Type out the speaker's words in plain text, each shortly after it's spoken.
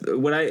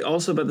what I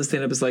also about the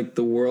stand-up is like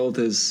the world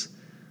is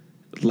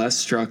less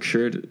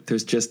structured.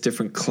 There's just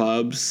different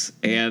clubs,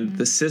 and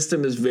the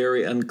system is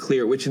very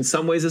unclear, which in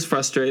some ways is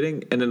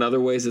frustrating, and in other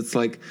ways it's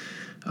like,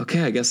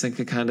 okay, I guess I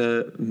could kind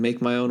of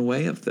make my own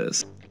way of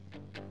this.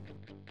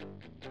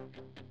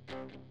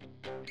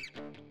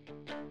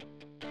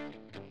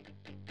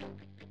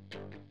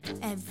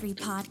 Every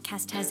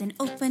podcast has an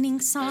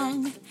opening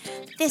song.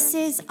 This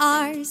is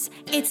ours.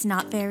 It's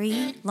not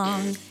very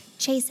long.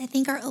 Chase, I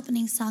think our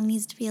opening song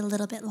needs to be a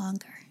little bit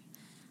longer.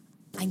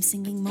 I'm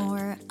singing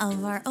more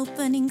of our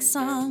opening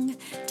song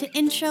to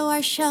intro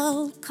our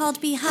show called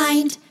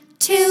Behind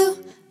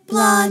Two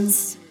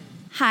Blondes.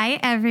 Hi,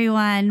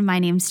 everyone. My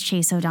name's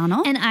Chase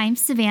O'Donnell. And I'm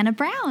Savannah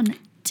Brown.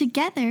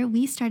 Together,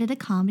 we started a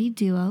comedy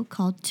duo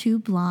called Two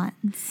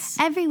Blondes.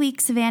 Every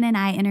week, Savannah and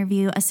I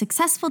interview a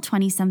successful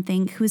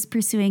 20-something who is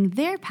pursuing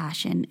their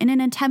passion in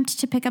an attempt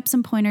to pick up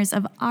some pointers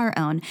of our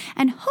own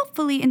and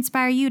hopefully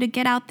inspire you to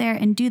get out there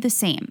and do the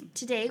same.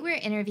 Today, we're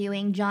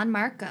interviewing John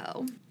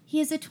Marco. He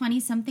is a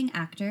 20-something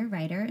actor,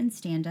 writer, and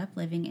stand-up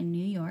living in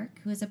New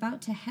York who is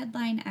about to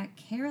headline at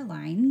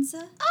Caroline's.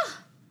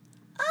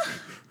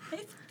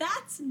 If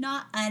that's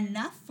not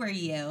enough for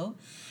you,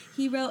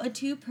 he wrote a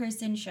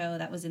 2-person show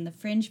that was in the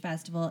Fringe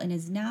Festival and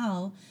is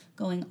now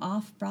going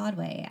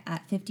off-Broadway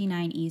at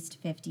 59 East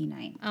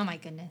 59. Oh, my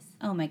goodness.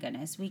 Oh, my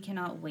goodness. We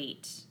cannot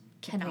wait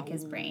to pick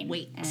his brain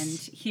and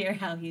hear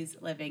how he's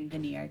living the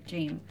New York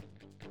dream.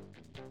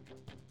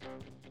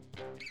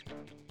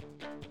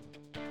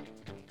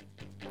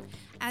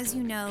 As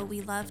you know,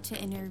 we love to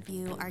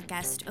interview our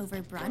guest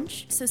over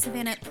brunch. So,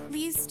 Savannah,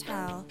 please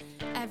tell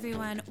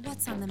everyone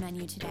what's on the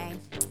menu today.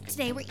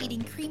 Today, we're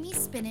eating creamy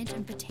spinach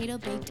and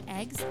potato-baked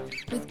eggs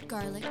with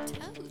garlic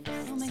toast.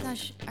 Oh my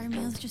gosh, our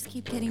meals just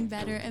keep getting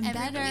better and Every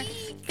better.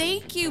 week.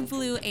 Thank you,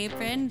 Blue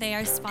Apron. They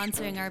are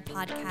sponsoring our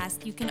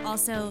podcast. You can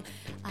also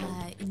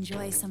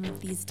enjoy some of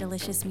these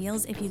delicious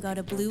meals if you go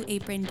to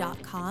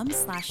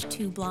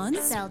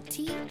blueapron.com/2blondes. Spelled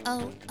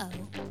T-O-O.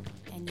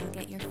 And you'll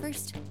get your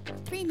first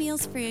 3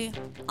 meals free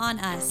on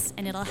us,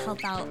 and it'll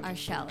help out our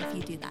show if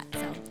you do that.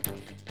 So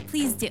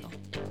please do.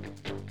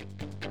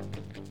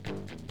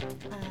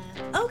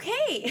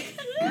 Okay.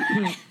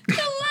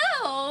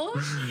 Hello.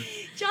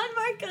 John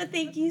Marco,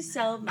 thank you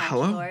so much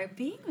for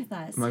being with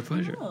us. My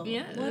pleasure. Hello.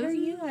 Yes. What are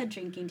you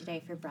drinking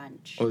today for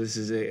brunch? Oh, this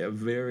is a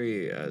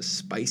very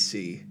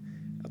spicy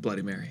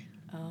Bloody Mary.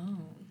 Oh,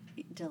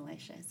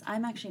 delicious.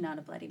 I'm actually not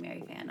a Bloody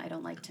Mary fan. I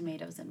don't like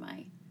tomatoes in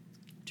my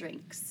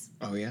drinks.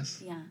 Oh,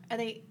 yes? Yeah.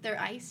 They're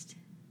iced?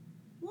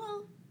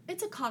 Well,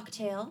 it's a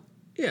cocktail.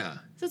 Yeah.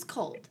 So it's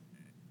cold.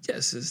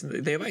 Yes,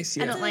 they have ice,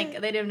 yeah. I don't like,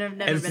 they've never and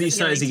been if you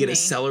appealing you to get a me.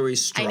 celery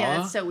straw. I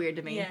know, it's so weird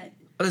to me. Yeah.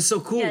 Oh, that's so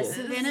cool. Yeah,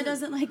 Savannah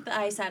doesn't like the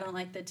ice. I don't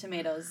like the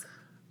tomatoes.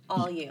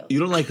 All you. You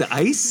don't like the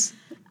ice?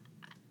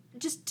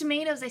 Just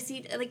tomatoes, I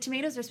see, like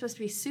tomatoes are supposed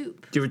to be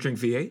soup. Do you ever drink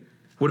V8?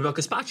 What about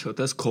gazpacho?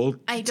 That's cold.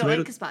 I don't like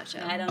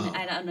gazpacho. I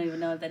don't even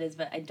know what that is,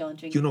 but I don't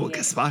drink. You know what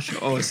gazpacho?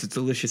 Oh, it's a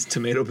delicious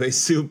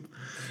tomato-based soup.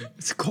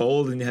 It's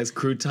cold and it has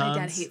croutons.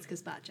 My dad hates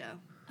gazpacho.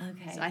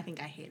 Okay. So I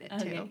think I hate it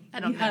Okay. too. I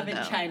don't You know, haven't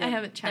though. tried it. I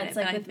haven't tried That's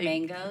it. like but with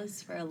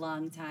mangoes for a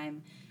long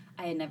time.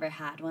 I had never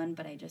had one,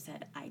 but I just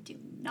said I do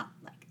not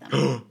like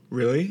them.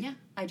 Really? Yeah.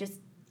 I just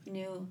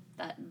knew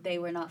that they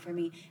were not for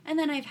me. And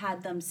then I've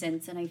had them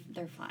since, and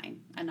they're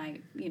fine. And I,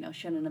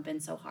 shouldn't have been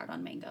so hard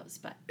on mangoes,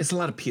 but. It's a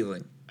lot of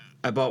peeling.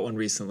 I bought one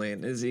recently,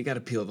 and you got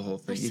to peel the whole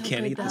thing. They're You so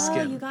can't good, eat the though.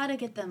 skin. Oh, you gotta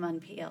get them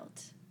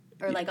unpeeled.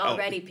 Or like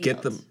already peeled.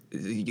 Get them.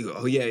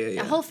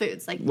 Yeah. At Whole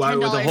Foods, like Why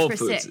with the $10 Whole for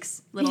Foods?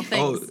 6 little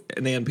Oh, things.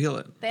 and they unpeel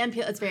it. They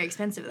unpeel. It's very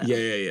expensive though.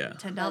 Yeah.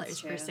 $10 That's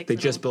for true. 6. They little-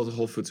 just built a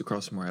Whole Foods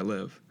across from where I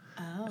live.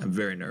 Oh. I'm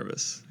very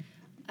nervous.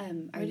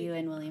 Are you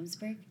in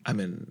Williamsburg? I'm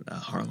in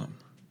Harlem.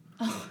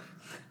 Oh.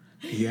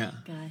 Yeah.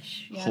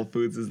 Gosh. Yeah. Whole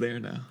Foods is there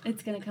now.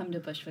 It's gonna come to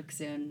Bushwick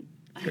soon.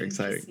 Very I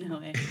exciting. just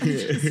know it.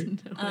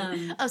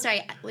 Oh,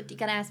 sorry. You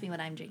gotta ask me what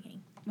I'm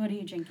drinking. What are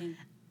you drinking?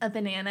 A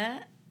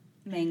banana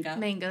Mango.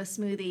 mango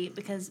smoothie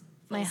because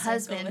my circle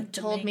husband with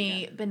the told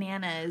me mango.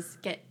 bananas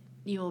get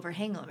you over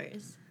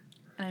hangovers.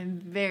 And I'm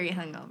very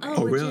hungover.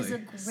 Oh, which really? is a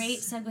great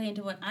segue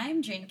into what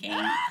I'm drinking,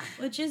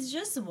 which is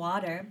just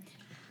water.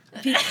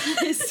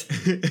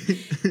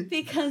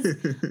 Because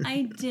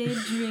I did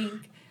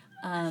drink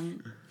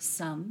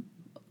some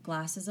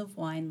glasses of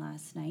wine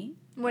last night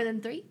More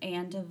than 3?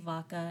 and a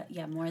vodka,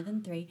 more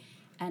than 3,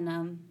 and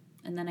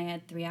then I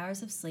had 3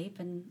 hours of sleep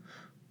and.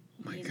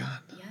 Oh my God.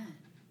 Yeah.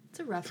 It's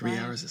a rough 3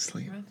 life. hours of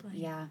sleep. Rough life.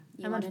 Yeah.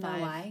 You I'm on want to know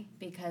 5. why?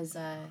 Because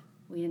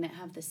we didn't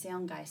have the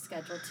sound guy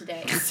scheduled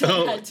today,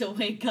 so I had to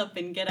wake up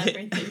and get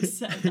everything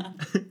set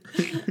up.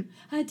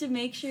 I had to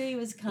make sure he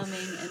was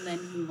coming, and then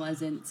he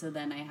wasn't, so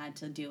then I had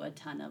to do a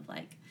ton of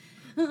Yeah.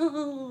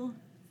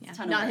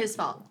 ton of Not work. his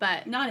fault,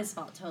 but Not his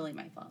fault, totally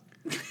my fault.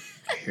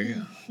 I hear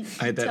you.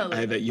 I had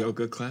that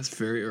yoga class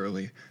very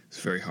early. It's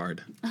very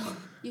hard.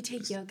 you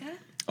take yoga?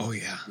 Oh,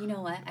 yeah. You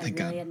know what? I Thank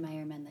really God.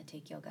 admire men that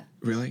take yoga.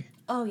 Really?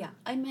 Oh, yeah.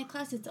 In my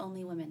class, it's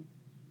only women.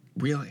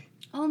 Really?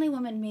 Only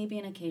women, maybe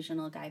an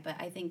occasional guy, but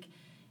I think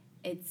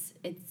it's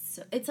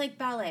like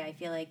ballet. I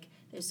feel like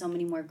there's so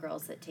many more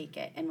girls that take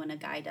it, and when a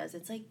guy does,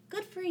 it's like,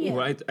 good for you.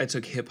 Well, I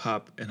took hip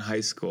hop in high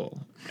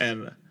school,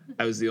 and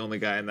I was the only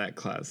guy in that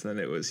class, and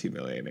it was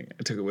humiliating.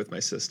 I took it with my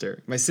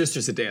sister. My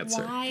sister's a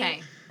dancer.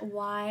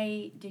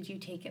 Why did you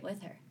take it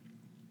with her?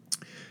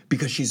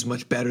 Because she's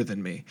much better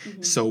than me.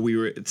 Mm-hmm. So we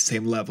were at the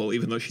same level,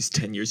 even though she's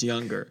 10 years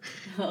younger.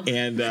 Oh.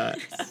 And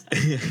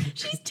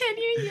She's 10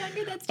 years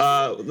younger.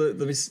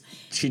 That's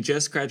she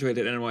just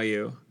graduated at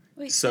NYU.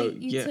 Wait, so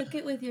you took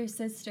it with your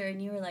sister,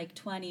 and you were like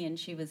 20, and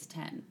she was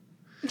 10.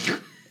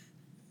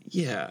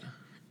 Yeah.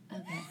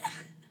 Okay.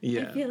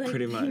 Yeah, I feel like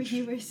pretty much.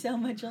 you were so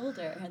much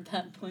older at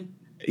that point.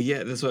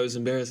 Yeah, that's why it was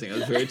embarrassing. I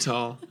was very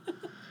tall.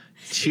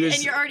 She was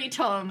and you're already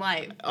tall in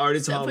life. already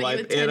So tall in put you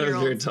life, with and I was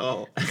very 10-year-olds.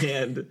 tall.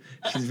 And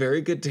she's a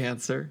very good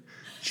dancer.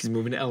 She's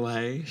moving to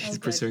LA. She's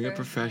good pursuing for it her.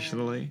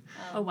 professionally.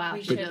 Oh, wow. We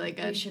She's should, really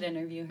good. We should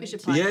interview her. We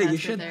should too. podcast Yeah, you with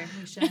should. her.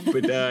 We should.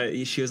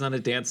 But she was on a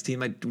dance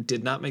team. I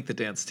did not make the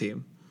dance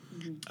team.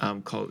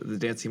 The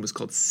dance team was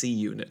called C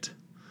Unit,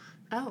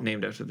 Oh,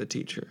 named after the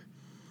teacher.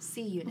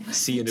 C unit.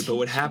 C Unit. But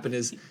what happened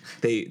is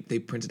they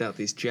printed out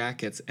these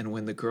jackets, and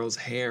when the girl's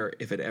hair,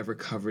 if it ever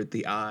covered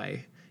the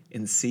eye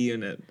in C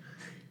Unit,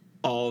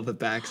 all the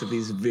backs of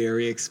these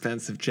very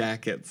expensive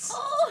jackets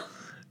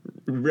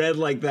read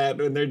like that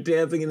when they're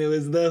dancing, and it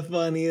was the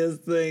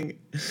funniest thing.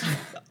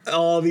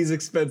 All these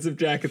expensive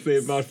jackets they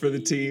had bought for the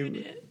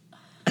team.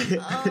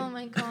 Oh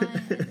my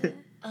god.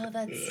 Oh,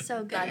 that's So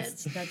good.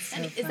 That's so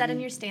And is that in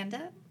your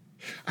stand-up?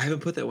 I haven't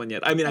put that one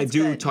yet. I mean, I That's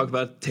do good. talk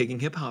about taking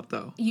hip hop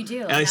though. You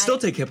do. And I still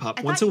take hip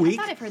hop once a I week.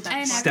 thought I've heard that.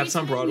 And before. Steps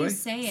on every time Broadway? you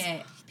say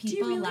it,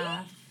 people really?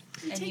 laugh,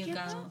 and take you hip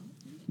go, hop?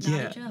 not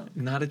a joke.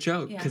 Not a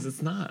joke, Yeah. because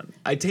it's not.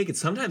 I take it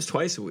sometimes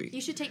twice a week.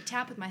 You should take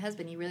tap with my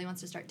husband. He really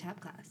wants to start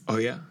tap class. Oh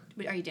yeah,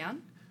 Wait, are you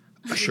down?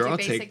 sure. do I'll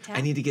basic take. tap?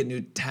 I need to get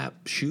new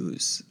tap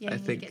shoes. Yeah, I you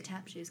need think. to get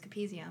tap shoes.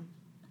 Capezium.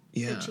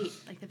 Yeah. They're cheap,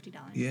 like $50.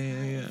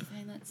 Yeah. I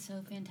find that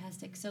so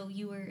fantastic. So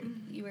you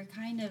were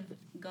kind of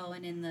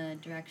going in the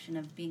direction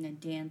of being a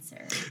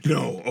dancer.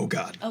 No. Oh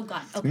God. Oh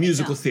God. Okay,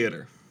 Musical no.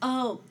 theater.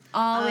 Oh,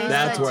 always.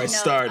 That's good where I to know.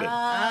 started.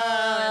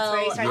 That's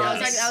where you started.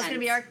 Yes. That was going to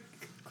be our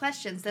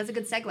questions. That's a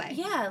good segue.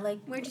 Yeah, like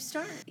Where'd you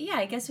start? yeah,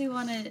 I guess we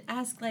want to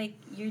ask, like,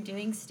 you're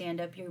doing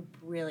stand-up, you're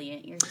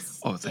brilliant, you're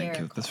hysterical. Oh, thank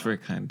you. That's very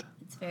kind.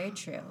 It's very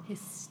true.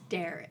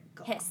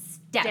 Hysterical.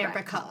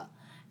 Hysterical.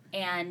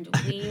 And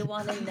we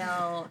want to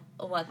know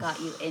what got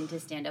you into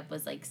stand-up.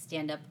 Was, like,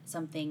 stand-up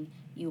something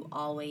you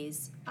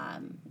always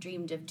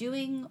dreamed of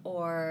doing,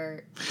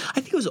 or... I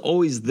think it was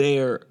always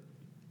there.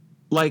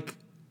 Like,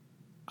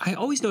 I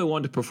always knew I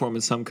wanted to perform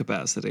in some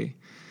capacity.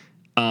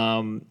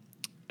 And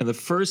the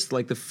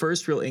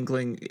first real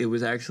inkling, it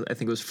was actually, I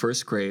think it was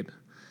first grade,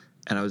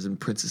 and I was in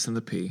Princess and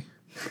the Pea.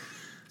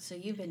 So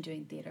you've been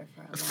doing theater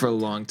For a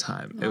long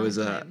time. It was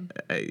I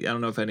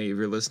don't know if any of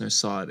your listeners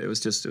saw it. It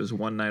was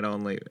one night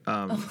only.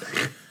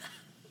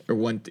 It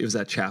was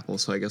at chapel,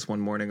 so I guess one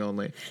morning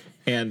only.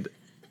 And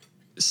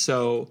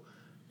so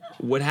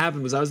what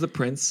happened was I was the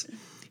prince,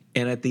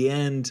 and at the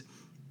end,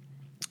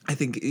 I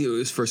think it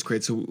was first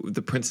grade, so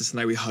the princess and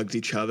I, we hugged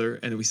each other,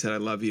 and we said, I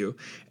love you.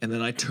 And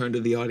then I turned to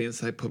the audience,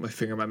 and I put my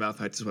finger in my mouth,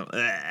 and I just went,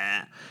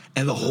 ah,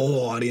 and the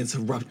whole audience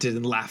erupted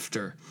in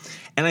laughter.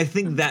 And I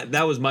think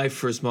that was my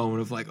first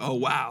moment of like, oh,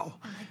 wow.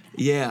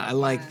 I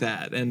like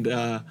that. And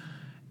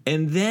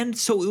then,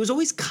 so it was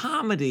always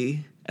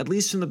comedy, at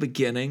least from the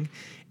beginning.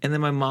 And then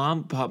my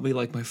mom bought me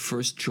like my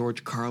first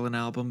George Carlin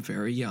album,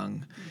 very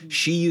young. Mm-hmm.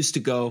 She used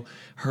to go,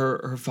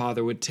 her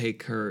father would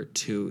take her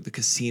to the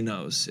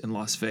casinos in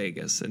Las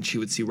Vegas, and she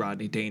would see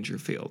Rodney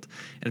Dangerfield.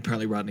 And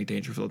apparently Rodney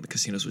Dangerfield in the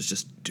casinos was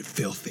just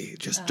filthy,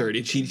 just dirty.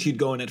 And she'd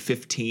go in at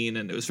 15,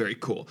 and it was very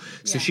cool.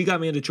 So she got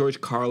me into George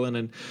Carlin,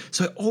 and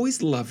so I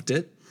always loved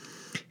it.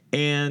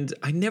 And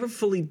I never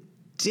fully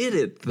did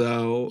it,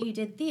 though. You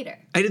did theater.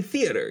 I did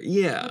theater,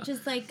 yeah. Which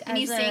is like, Can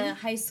as you sing? a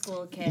high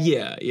school kid.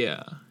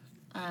 Yeah.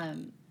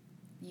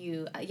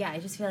 I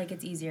just feel like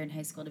it's easier in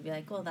high school to be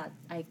like, well, that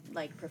I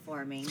like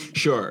performing.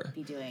 Sure.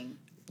 Be doing.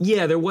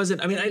 Yeah, there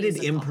wasn't. I mean, I did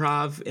Musical.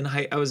 improv in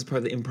high. I was part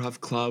of the improv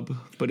club,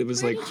 but it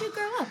was Where like did you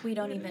grow up? We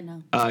don't even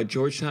know.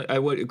 Georgetown. I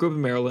grew up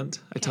in Maryland.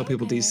 I tell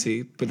people Okay.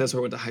 DC, but that's where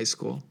I went to high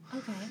school.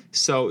 Okay.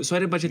 So I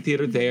did a bunch of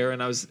theater there,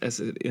 and I was as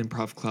an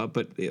improv club.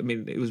 But I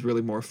mean, it was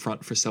really more a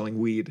front for selling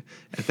weed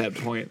at that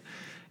point.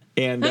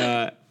 And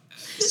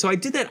so I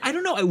did that. I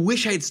don't know. I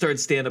wish I had started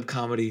stand-up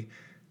comedy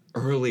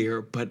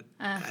earlier, but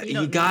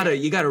you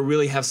gotta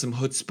really have some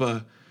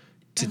chutzpah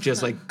to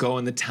just like go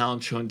in the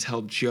talent show and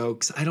tell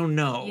jokes. I don't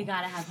know. You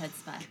gotta have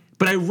chutzpah.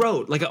 But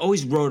I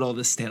always wrote all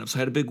this stand-up. So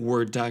I had a big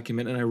Word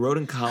document, and I wrote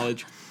in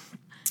college.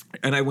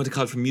 And I went to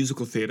college for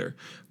musical theater.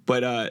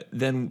 But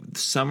then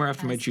summer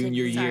after my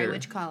junior year. Sorry,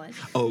 which college?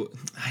 Oh,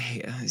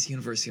 it's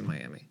University of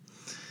Miami.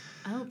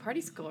 Oh, party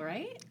school,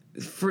 right?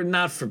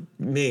 Not for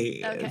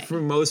me. Okay.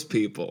 For most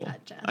people.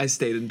 Gotcha. I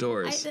stayed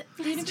indoors.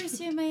 The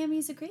University of Miami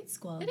is a great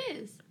school. It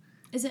is.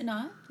 Is it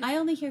not? I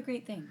only hear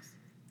great things.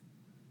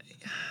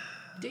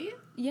 Do you?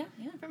 Yeah.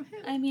 From who?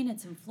 I mean,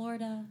 it's in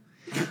Florida.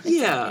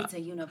 Yeah. It's a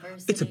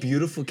university. It's a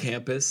beautiful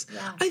campus.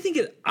 Yeah. I think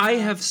I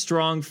have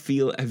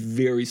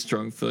very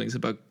strong feelings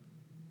about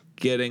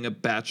getting a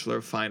Bachelor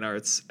of Fine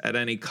Arts at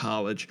any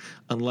college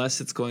unless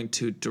it's going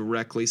to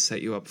directly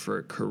set you up for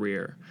a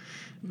career.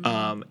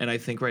 And I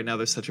think right now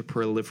there's such a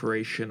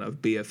proliferation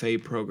of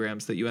BFA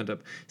programs that you end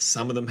up,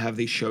 some of them have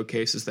these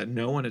showcases that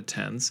no one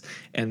attends.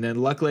 And then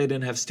luckily I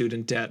didn't have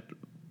student debt,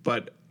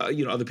 but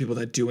other people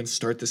that do and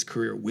start this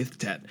career with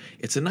debt,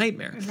 it's a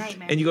nightmare.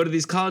 And you go to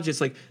these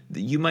colleges like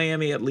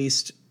UMiami, at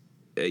least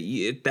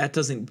that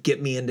doesn't get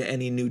me into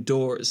any new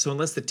doors. So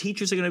unless the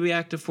teachers are going to be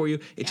active for you,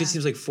 it just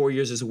seems like 4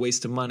 years is a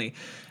waste of money.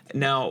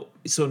 Now,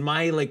 so in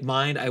my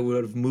mind, I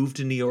would have moved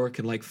to New York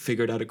and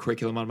figured out a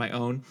curriculum on my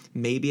own.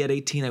 Maybe at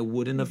 18, I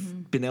wouldn't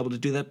have been able to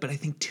do that, but I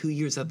think 2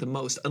 years at the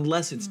most,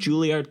 unless it's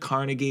Juilliard,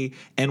 Carnegie,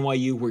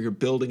 NYU, where you're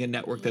building a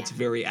network that's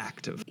very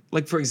active.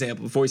 Like, for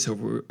example,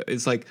 voiceover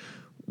is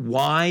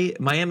why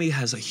Miami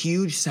has a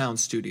huge sound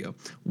studio.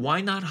 Why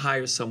not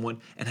hire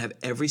someone and have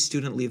every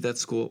student leave that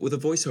school with a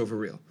voiceover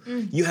reel?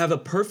 You have a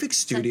perfect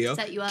studio,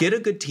 set you up. get a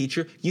good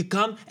teacher, you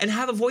come and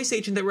have a voice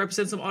agent that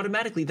represents them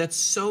automatically. That's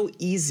so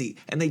easy.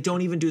 And they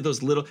don't even do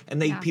those little,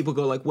 and people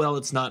go well,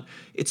 it's not,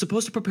 it's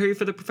supposed to prepare you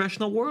for the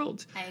professional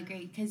world. I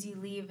agree, because you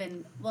leave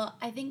and,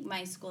 I think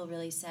my school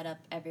really set up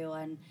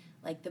everyone,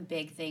 the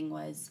big thing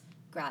was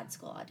grad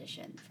school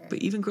audition for. But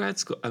even grad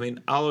school,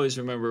 I'll always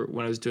remember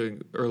when I was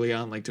doing early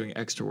on, doing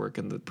extra work,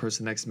 and the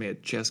person next to me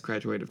had just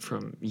graduated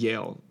from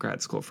Yale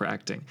grad school for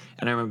acting,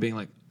 and I remember being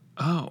like,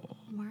 "Oh,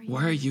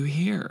 why are you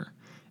here?"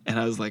 And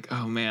I was like,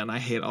 "Oh man, I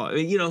hate all."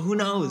 Who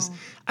knows?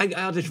 I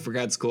auditioned for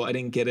grad school. I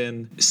didn't get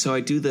in, so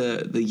I do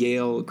the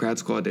Yale grad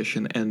school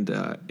audition, and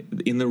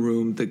in the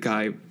room, the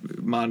guy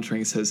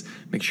monitoring says,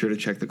 "Make sure to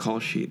check the call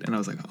sheet." And I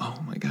was like, "Oh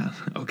my god,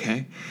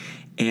 okay,"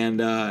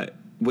 and.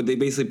 Would they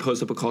basically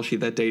post up a call sheet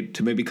that day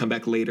to maybe come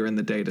back later in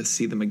the day to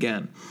see them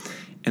again.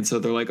 And so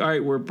they're like, all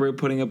right, we're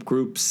putting up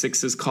group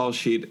 6's call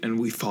sheet, and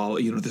we follow,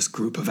 this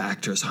group of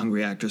actors,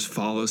 hungry actors,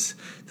 follows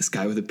this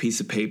guy with a piece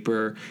of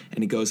paper,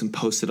 and he goes and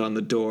posts it on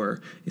the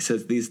door. He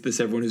says, this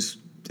everyone who's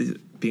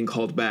being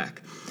called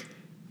back.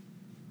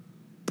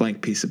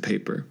 Blank piece of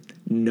paper.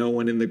 No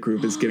one in the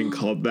group is getting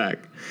called back.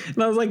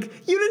 And I was like,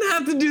 you didn't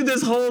have to do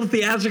this whole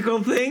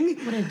theatrical thing.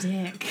 What a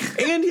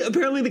dick. And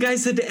apparently the guy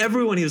said to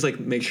everyone, he was like,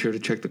 make sure to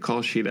check the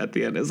call sheet at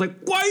the end. It's like,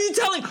 why are you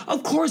telling?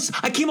 Of course,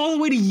 I came all the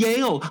way to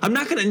Yale. I'm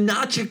not going to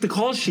not check the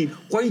call sheet.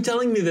 Why are you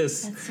telling me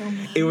this? That's so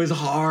mean. It was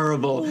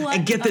horrible. What?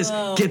 And get this.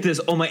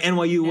 Oh, my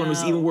NYU one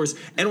was even worse.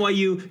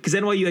 Because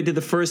NYU, I did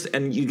the first,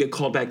 and you get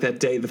called back that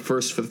day,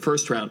 for the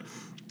first round.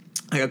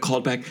 I got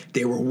called back.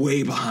 They were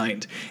way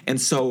behind.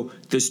 And so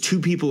there's 2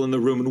 people in the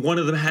room, and one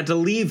of them had to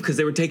leave because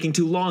they were taking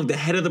too long. The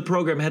head of the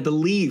program had to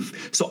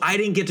leave. So I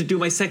didn't get to do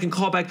my second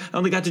callback. I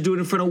only got to do it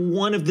in front of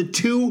one of the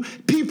 2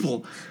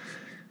 people.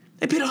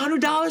 I paid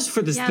 $100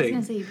 for this thing. Yeah, I was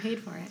going to say you paid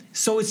for it.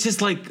 So it's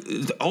just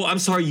I'm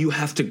sorry, you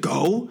have to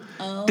go?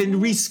 Then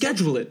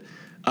reschedule it.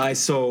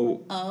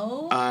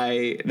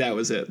 That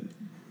was it.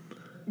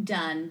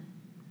 Done.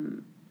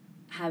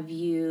 Have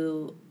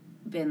you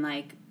been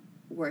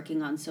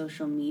working on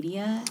social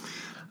media,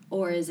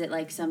 or is it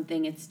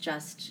something it's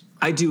just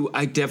I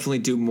definitely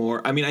do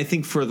more. I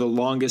think for the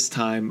longest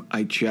time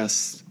I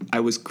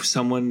was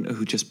someone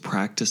who just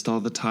practiced all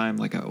the time,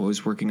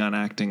 always working on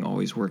acting,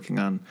 always working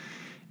on,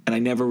 and I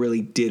never really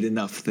did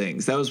enough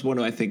things. That was one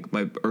of, I think,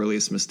 my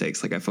earliest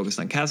mistakes. I focused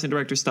on casting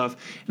director stuff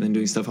and then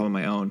doing stuff on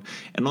my own,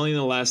 and only in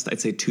the last,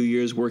 I'd say, 2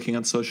 years working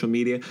on social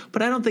media.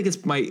 But I don't think it's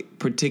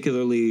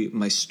particularly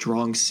my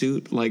strong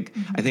suit.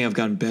 I think I've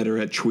gotten better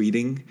at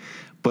tweeting.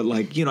 But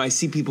I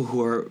see people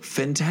who are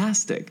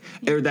fantastic,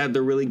 or that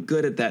they're really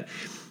good at that.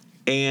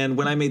 And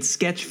when I made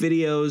sketch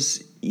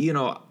videos,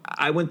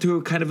 I went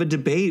through kind of a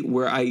debate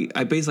where I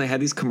basically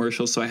had these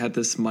commercials, so I had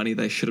this money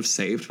that I should have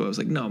saved, but I was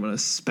like, no, I'm going to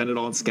spend it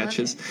all on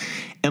sketches.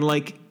 And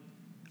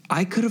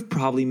I could have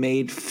probably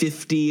made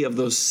 50 of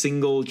those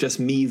single just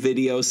me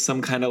videos,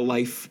 some kind of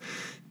life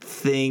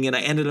thing, and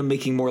I ended up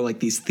making more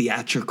these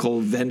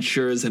theatrical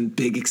ventures and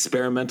big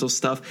experimental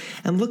stuff.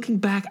 And looking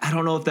back, I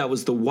don't know if that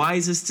was the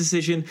wisest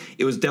decision.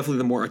 It was definitely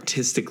the more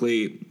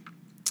artistically,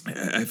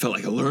 I felt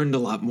like I learned a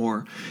lot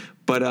more.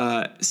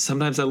 But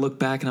sometimes I look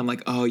back and I'm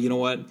like, oh, you know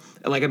what?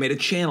 I made a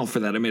channel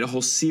for that. I made a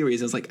whole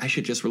series. I was I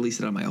should just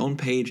release it on my own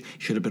page.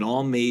 It should have been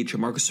all me.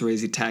 Jamarco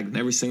Cerezi tagged in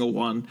every single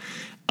one.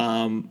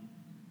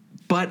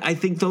 But I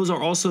think those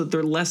are also,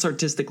 they're less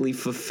artistically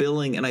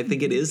fulfilling, and I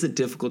think it is a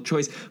difficult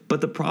choice. But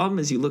the problem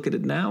is you look at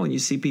it now and you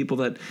see people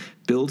that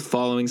build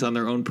followings on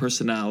their own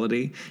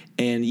personality,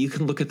 and you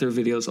can look at their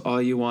videos all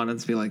you want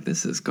and be like,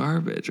 this is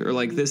garbage, or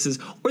this is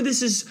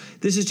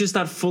just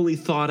not fully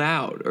thought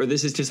out, or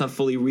this is just not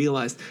fully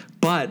realized.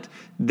 But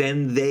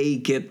then they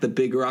get the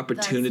bigger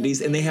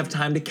opportunities and they have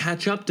time to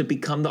catch up to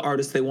become the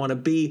artist they want to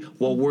be,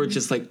 while we're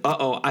just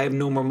I have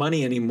no more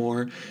money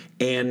anymore,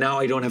 and now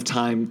I don't have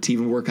time to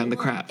even work on the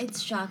craft.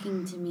 It's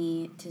shocking to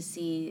me to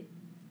see,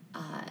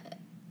 I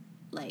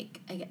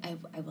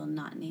will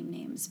not name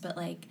names, but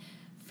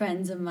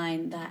friends of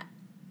mine that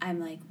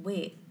I'm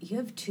wait, you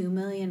have 2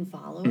 million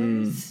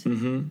followers?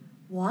 Mm-hmm.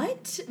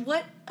 What?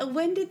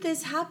 When did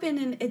this happen?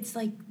 And it's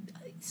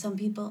some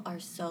people are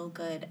so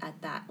good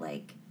at that,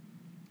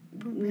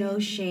 no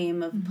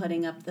shame of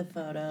putting up the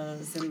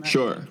photos and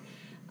Sure.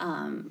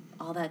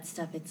 all that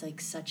stuff. It's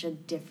like such a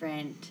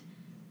different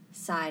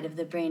side of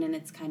the brain, and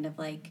it's kind of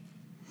like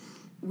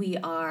we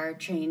are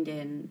trained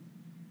in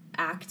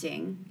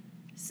acting.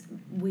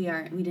 We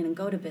didn't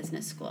go to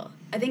business school.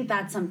 I think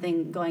that's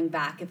something, going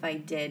back, if I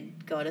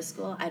did go to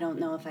school, I don't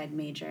know if I'd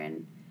major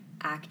in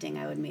acting.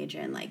 I would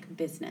major in like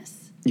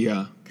business.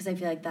 Yeah. Because I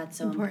feel like that's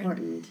so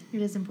important.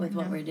 It is important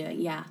with what we're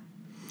doing. Yeah.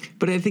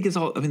 But I think it's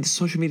all,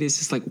 social media is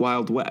just like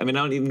wild west. I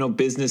don't even know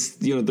business,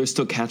 they're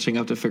still catching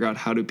up to figure out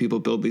how do people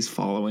build these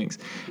followings.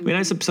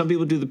 Some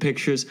people do the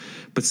pictures,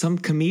 but some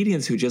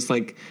comedians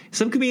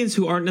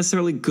who aren't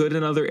necessarily good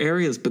in other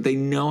areas, but they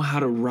know how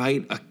to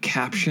write a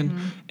caption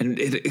and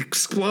it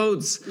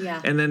explodes.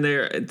 Yeah. And then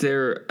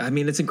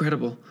it's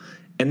incredible.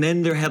 And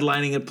then they're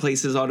headlining at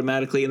places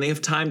automatically and they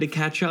have time to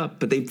catch up,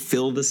 but they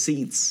fill the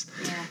seats.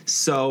 Yeah.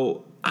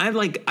 So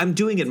I'm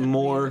doing it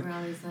more. We're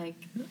always like,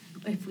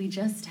 if we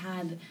just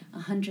had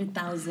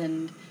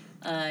 100,000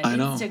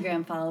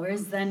 Instagram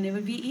followers, then it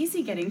would be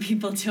easy getting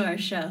people to our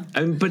show.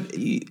 But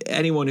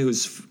anyone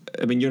who's,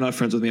 you're not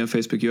friends with me on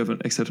Facebook. You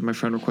haven't accepted my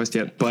friend request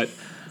yet, but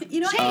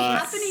it's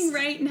happening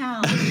right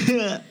now.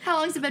 How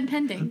long has it been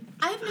pending?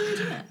 I have no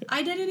idea.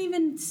 I didn't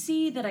even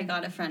see that I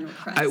got a friend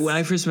request. When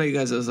I first met you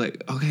guys, I was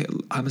like, okay,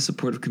 I'm a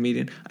supportive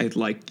comedian. I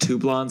like 2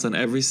 blondes on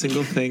every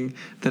single thing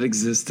that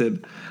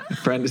existed. I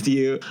friended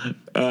you.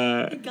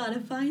 I gotta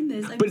find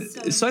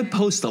this. So I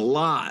post a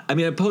lot.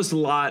 I post a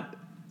lot.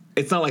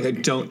 It's not like I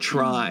don't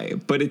try,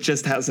 but it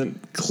just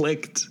hasn't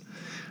clicked.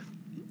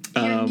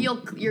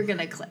 You're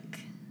gonna click.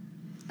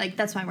 Like,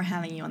 that's why we're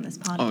having you on this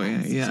podcast. Oh,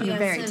 yeah. You're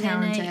very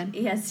talented.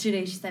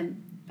 Yesterday she said,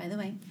 by the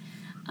way,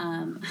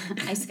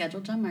 I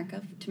scheduled John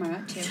Marco tomorrow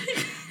at 2.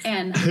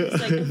 And I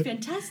was like,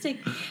 fantastic.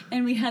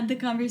 And we had the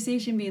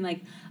conversation being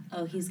like,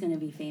 oh, he's going to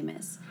be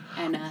famous.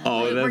 And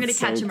we're going to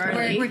catch him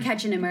early. We're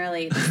catching him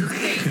early. This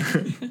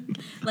is great.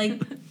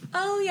 Like,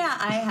 oh,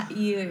 yeah,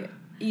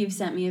 you've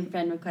sent me a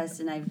friend request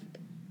and I've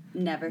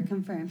never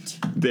confirmed.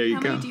 There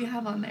you go. How many do you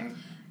have on there?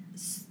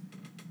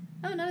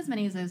 Oh, not as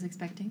many as I was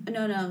expecting.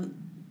 No.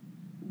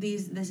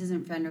 This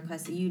isn't friend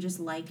request. You just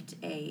liked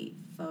a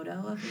photo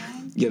of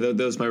mine. Yeah, that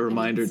was my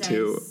reminder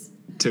to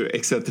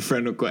accept the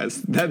friend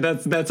request.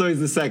 That's always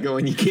the second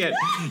one. You can't.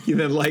 You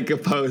then like a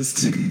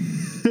post.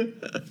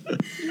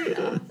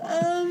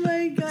 Oh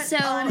my god! So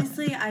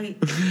honestly,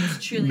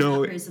 it's truly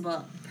not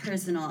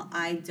personal.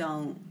 I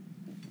don't.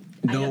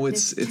 No,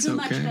 it's too okay.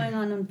 much going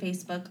on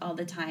Facebook all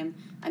the time.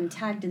 I'm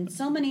tagged in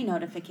so many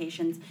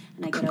notifications,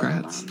 and I get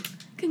Congrats. overwhelmed.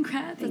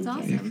 Congrats! That's Thank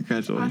awesome. you. Yeah,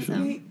 congratulations.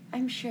 Awesome.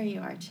 I'm sure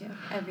you are too.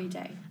 Every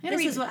day.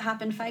 This is what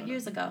happened 5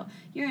 years ago.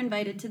 You're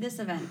invited to this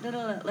event.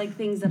 Like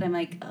things that I'm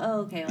like,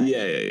 oh, okay.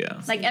 Yeah.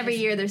 Like every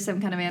year, there's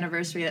some kind of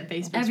anniversary that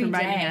Facebook's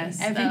reminding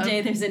us. Every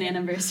day there's an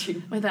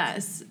anniversary with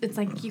us. It's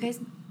like, you guys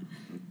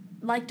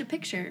liked a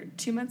picture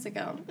 2 months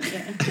ago.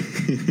 Yeah.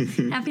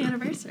 Happy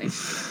anniversary.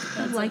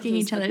 That's liking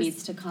each other's.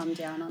 Needs to calm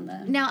down on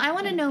that. Now, I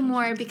want to know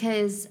more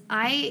because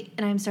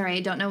I'm sorry,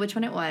 I don't know which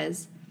one it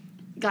was,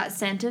 got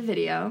sent a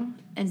video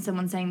and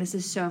someone saying this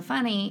is so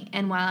funny,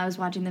 and while I was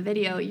watching the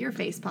video, your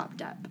face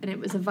popped up, and it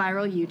was a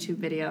viral YouTube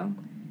video.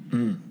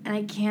 And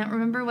I can't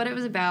remember what it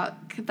was about,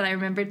 but I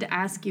remembered to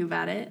ask you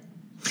about it.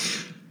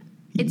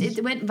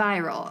 It went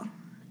viral,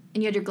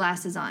 and you had your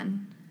glasses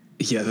on.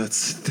 Yeah,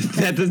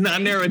 that does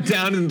not narrow it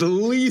down in the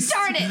least.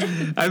 Darn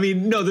it!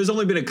 No, there's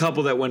only been a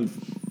couple that went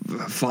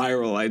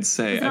viral, I'd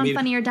say. Is it on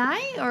Funny or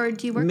Die, or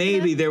do you work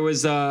maybe for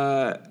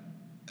them?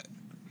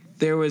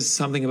 there was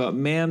something about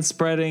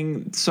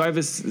man-spreading. So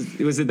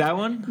was it that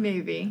one?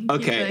 Maybe.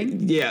 Okay.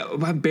 Yeah,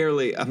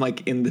 I'm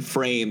like in the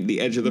frame,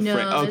 the edge of the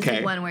frame. Okay.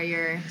 There's one where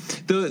you're...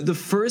 The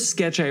first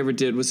sketch I ever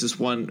did was this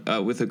one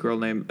with a girl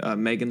named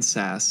Megan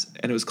Sass,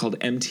 and it was called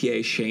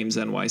MTA Shames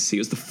NYC. It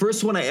was the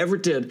first one I ever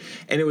did,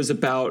 and it was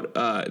about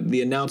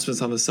the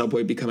announcements on the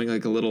subway becoming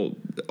like a little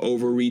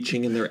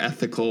overreaching in their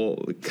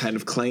ethical kind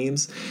of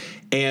claims.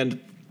 And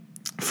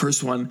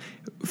first one,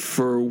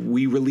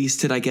 we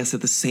released it, I guess,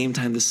 at the same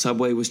time the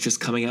subway was just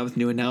coming out with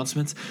new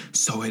announcements.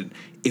 So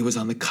it was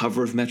on the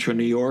cover of Metro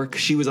New York.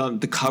 She was on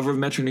the cover of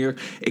Metro New York.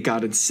 It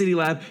got in City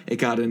Lab. It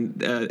got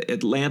in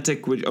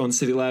Atlantic, which owns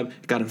City Lab.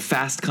 It got in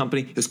Fast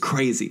Company. It was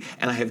crazy.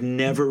 And I have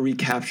never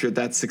recaptured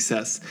that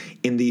success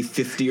in the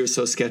 50 or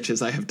so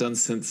sketches I have done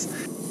since.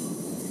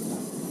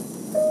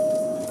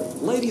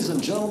 Ladies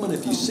and gentlemen,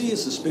 if you see a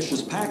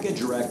suspicious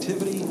package or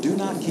activity, do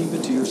not keep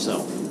it to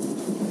yourself.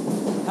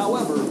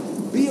 However,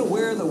 be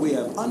aware that we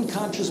have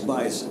unconscious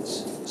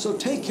biases, so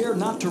take care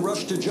not to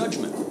rush to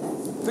judgment.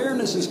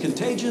 Fairness is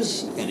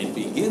contagious, and it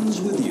begins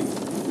with you.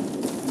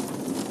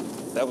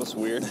 That was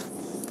weird.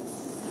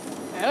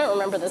 I don't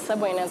remember the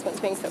subway announcements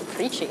being so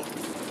preachy.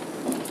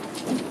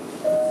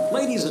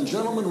 Ladies and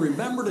gentlemen,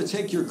 remember to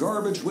take your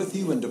garbage with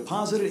you and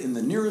deposit it in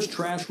the nearest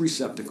trash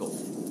receptacle.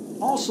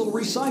 Also,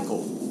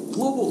 recycle.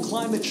 Global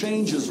climate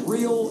change is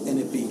real, and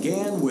it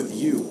began with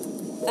you.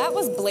 That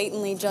was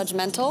blatantly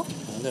judgmental.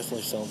 I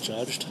definitely felt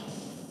judged.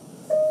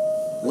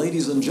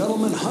 Ladies and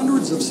gentlemen,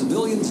 hundreds of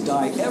civilians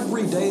die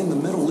every day in the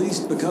Middle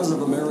East because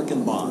of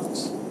American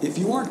bombs. If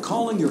you aren't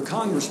calling your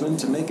congressman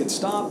to make it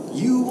stop,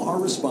 you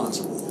are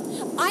responsible.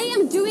 I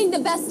am doing the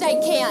best I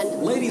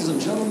can. Ladies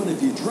and gentlemen,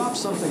 if you drop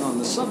something on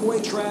the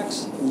subway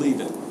tracks, leave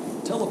it.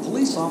 Tell a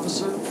police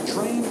officer,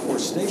 train, or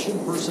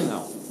station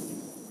personnel.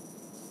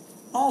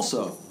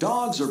 Also,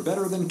 dogs are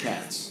better than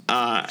cats.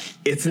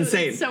 It's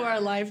insane. So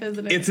our life,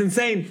 isn't it? It's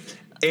insane.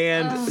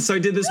 And so I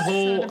did this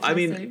whole, I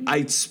mean,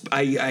 I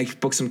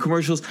booked some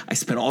commercials. I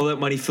spent all that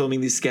money filming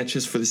these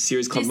sketches for the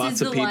series called This Matzo is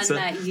the Pizza.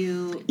 one that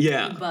you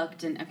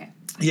booked and okay.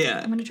 Yeah,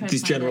 I'm gonna try to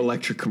these find General it.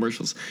 Electric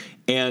commercials.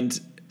 And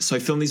so I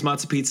filmed these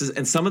matzo pizzas,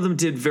 and some of them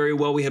did very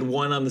well. We had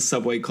one on the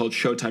subway called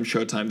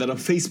Showtime that on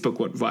Facebook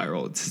went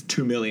viral. It's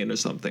 2 million or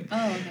something.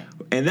 Oh, okay.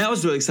 And that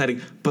was really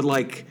exciting, but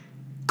like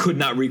could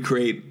not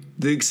recreate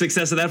the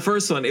success of that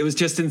first one. It was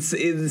just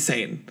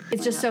insane.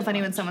 It's just so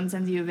funny when someone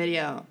sends you a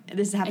video.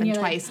 This has happened you're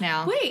twice like,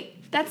 now. Wait,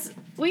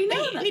 We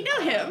know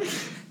him.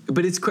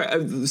 But it's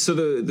so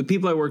the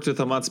people I worked with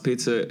on Matzo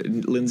Pizza,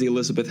 Lindsay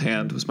Elizabeth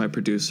Hand was my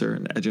producer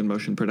in Edge and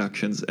Motion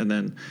Productions, and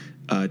then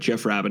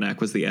Jeff Rabenak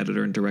was the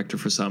editor and director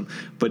for some.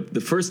 But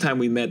the first time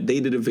we met, they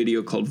did a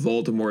video called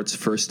Voldemort's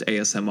First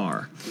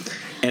ASMR.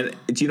 And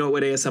do you know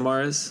what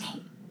ASMR is?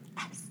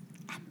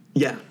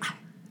 Yeah. Oh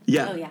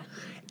yeah.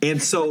 And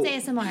so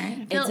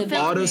ASMR. It's a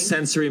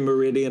autosensory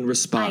meridian I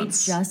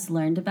response. just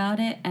learned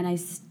about it, and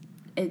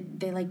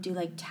they like do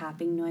like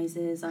tapping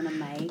noises on a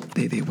mic.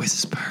 They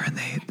whisper and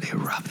they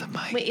rub the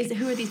mic. Wait,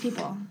 who are these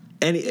people?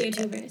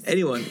 YouTubers.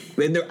 Anyone.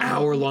 And they're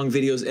hour-long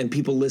videos, and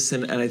people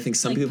listen, and I think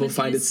some Like, people puts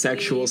you find to it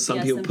sexual, sleep. some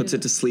Yeah, people some puts it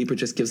people- to sleep or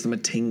just gives them a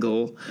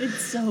tingle. It's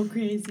so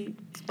crazy.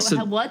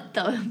 So- What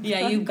the?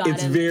 Yeah, you got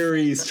It's it.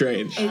 very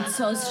strange. It's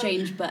so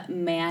strange, but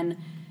man,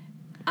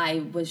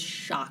 I was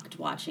shocked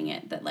watching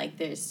it that like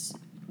there's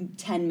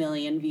 10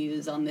 million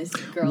views on this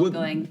girl What-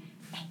 going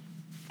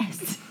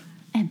ASMR.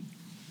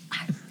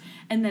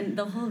 And then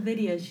the whole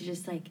video she's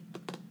just like,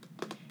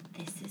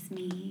 this is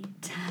me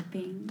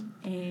tapping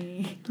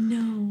a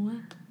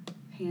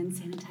hand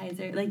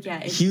sanitizer. Like yeah,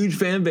 it's Huge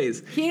fan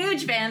base.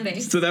 huge fan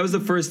base. So that was the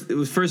first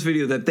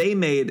video that they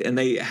made, and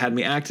they had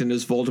me act in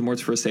as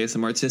Voldemort's First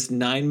ASMR. It's just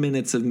 9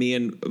 minutes of me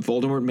in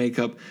Voldemort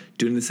makeup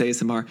doing this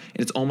ASMR, and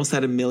it's almost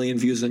at 1 million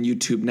views on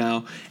YouTube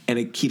now, and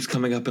it keeps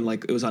coming up in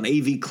like, it was on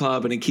AV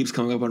Club, and it keeps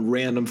coming up on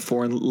random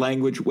foreign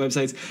language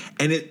websites,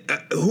 and it,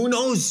 who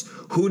knows?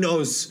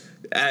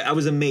 I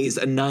was amazed.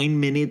 A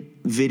 9-minute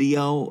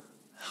video.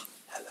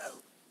 Hello,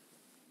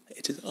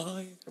 it is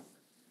I,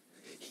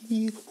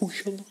 he who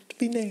shall not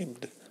be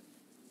named.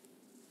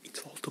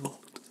 It's Voldemort.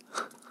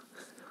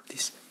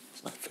 This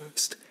is my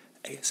first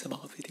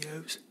ASMR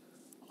videos.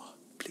 Oh,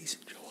 please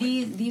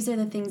enjoy. These are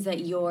the things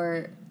that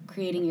you're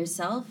creating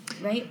yourself,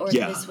 right? Or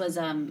Yeah. this was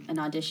an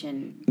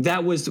audition.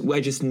 That was, I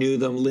just knew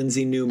them.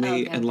 Lindsay knew me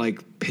Okay. and like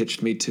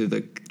pitched me to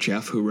the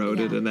Jeff who wrote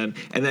it, Yeah. and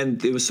then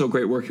it was so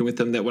great working with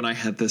them that when I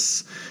had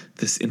this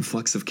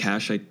influx of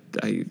cash, I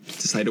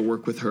decided to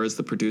work with her as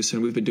the producer,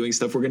 and we've been doing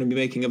stuff. We're going to be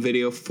making a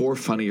video for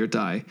Funny or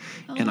Die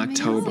in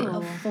October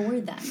Oh, for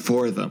them.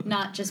 for them.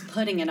 Not just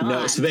putting it on.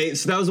 No, so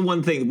that was the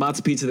one thing.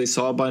 Matzo Pizza, they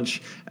saw a bunch,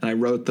 and I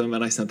wrote them,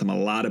 and I sent them a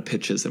lot of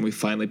pitches, and we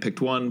finally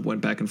picked one, went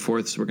back and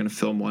forth, so we're going to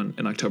film one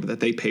in October that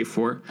they pay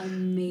for.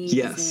 Amazing.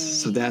 Yes,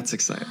 so that's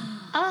exciting.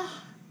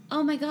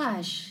 Oh my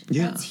gosh.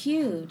 Yeah. That's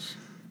huge.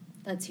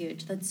 That's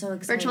huge. That's so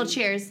exciting. Virtual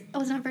cheers.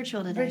 Oh, it's not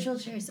virtual today. Virtual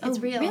cheers. It's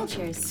real. Real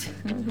cheers.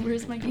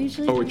 Where's my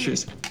Usually. Oh, we're-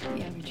 cheers.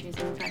 Yeah, we're cheers.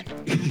 too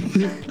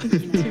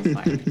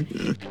far?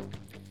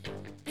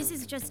 This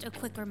is just a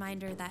quick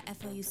reminder that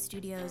FOU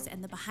Studios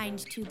and the Behind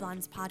Two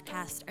Blondes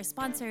podcast are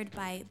sponsored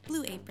by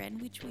Blue Apron,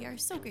 which we are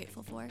so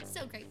grateful for.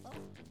 So grateful.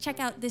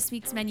 Check out this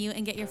week's menu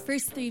and get your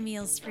first 3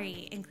 meals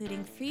free,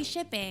 including free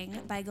shipping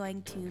by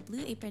going to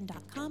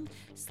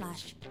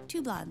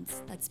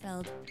blueapron.com/2blondes. That's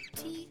spelled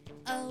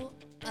TOO.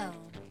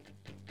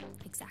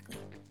 Exactly.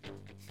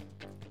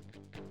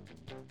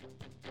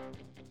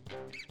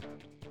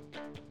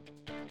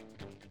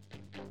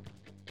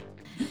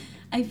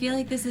 I feel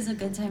like this is a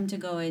good time to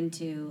go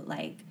into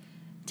like.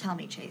 Tell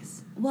me,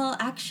 Chase. Well,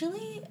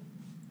 actually,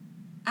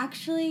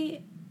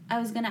 I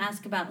was gonna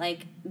ask about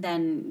like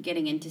then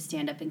getting into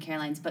stand up and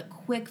Caroline's, but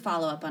quick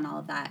follow up on all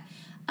of that.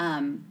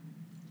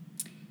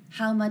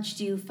 How much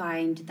do you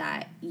find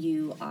that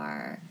you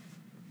are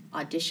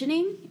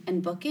auditioning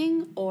and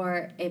booking,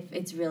 or if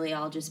it's really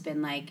all just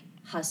been like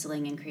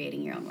hustling and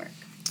creating your own work,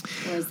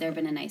 or has there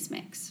been a nice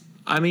mix?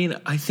 I mean,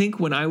 I think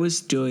when I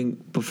was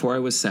before I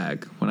was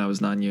SAG, when I was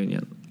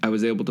non-union, I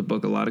was able to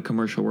book a lot of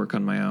commercial work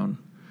on my own.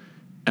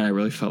 And I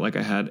really felt like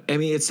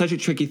it's such a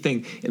tricky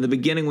thing. In the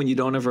beginning, when you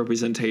don't have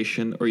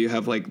representation or you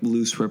have like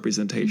loose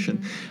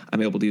representation,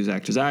 I'm able to use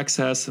Actors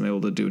Access. I'm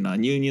able to do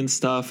non-union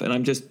stuff. And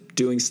I'm just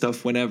doing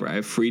stuff whenever. I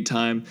have free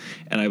time.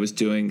 And I was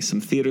doing some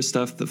theater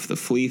stuff, the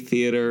Flea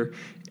Theater,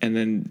 and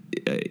then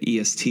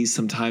EST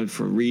sometimes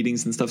for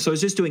readings and stuff. So I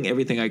was just doing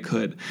everything I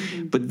could.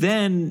 But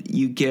then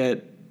you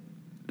get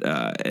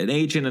an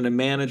agent and a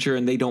manager,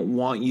 and they don't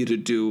want you to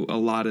do a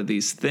lot of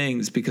these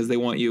things because they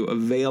want you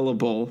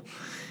available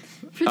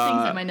For things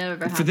that might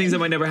never happen. For things that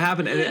might never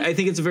happen. And I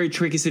think it's a very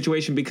tricky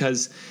situation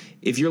because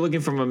if you're looking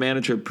from a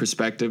manager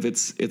perspective,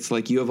 it's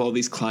like you have all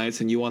these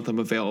clients and you want them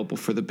available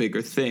for the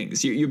bigger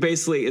things. You're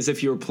basically as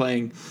if you were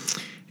playing,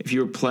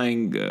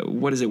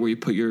 what is it, where you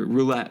put your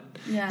roulette?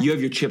 Yeah. You have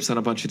your chips on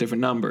a bunch of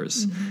different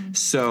numbers. Mm-hmm.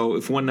 So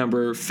if one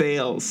number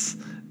fails,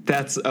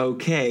 that's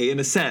okay in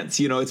a sense.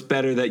 It's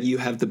better that you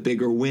have the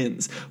bigger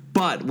wins.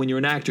 But when you're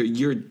an actor,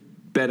 you're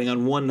betting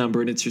on one number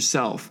and it's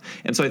yourself.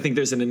 And so I think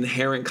there's an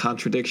inherent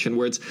contradiction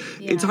where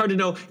it's hard to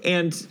know.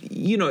 And,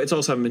 it's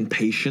also I'm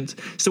impatient.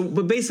 So,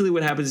 but basically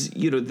what happens,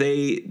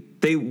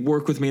 they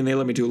work with me and they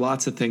let me do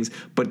lots of things.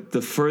 But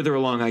the further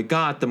along I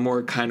got, the more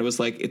it kind of was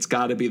like, it's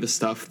got to be the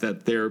stuff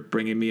that they're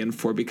bringing me in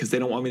for because they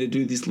don't want me to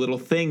do these little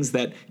things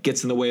that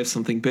gets in the way of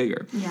something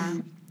bigger. Yeah.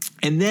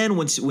 And then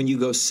when you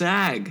go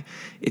SAG,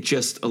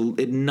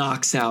 it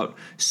knocks out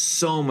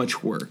so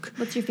much work.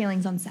 What's your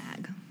feelings on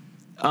SAG?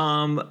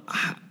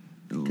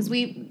 Because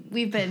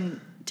we've been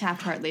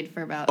Taft-Hartley'd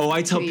for about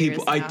I tell 2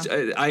 people years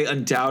now. I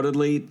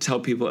undoubtedly tell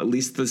people at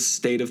least the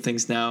state of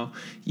things now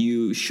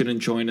you shouldn't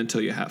join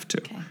until you have to.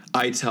 Okay.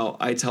 I tell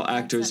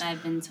actors That's what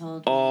I've been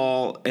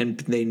told. and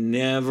they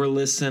never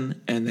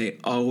listen and they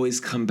always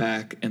come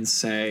back and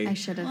say I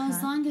should have. Well,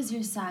 as long as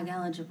you're SAG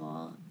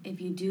eligible, if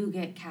you do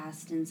get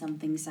cast in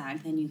something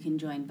SAG, then you can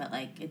join. But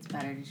it's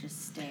better to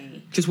just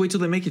stay. just wait till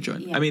they make you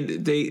join. Yeah. I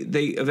mean, they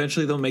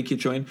eventually they'll make you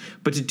join,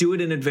 but to do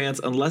it in advance,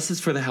 unless it's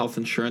for the health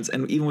insurance,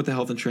 and even with the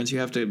health insurance, you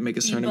have to make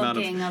a certain amount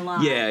of a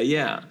lot.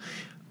 Yeah.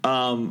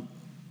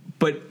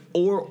 But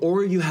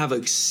or you have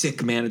a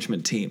sick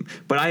management team.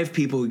 But I have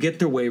people who get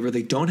their waiver,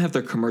 they don't have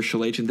their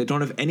commercial agent, they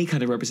don't have any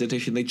kind of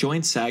representation, they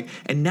join SAG,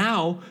 and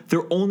now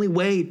their only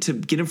way to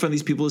get in front of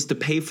these people is to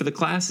pay for the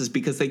classes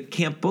because they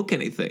can't book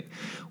anything.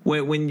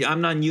 When I'm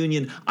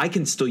non-union, I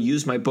can still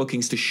use my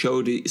bookings to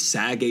show to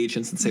SAG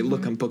agents and say,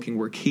 look, I'm booking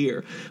work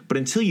here. But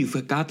until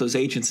you've got those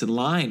agents in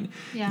line,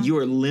 you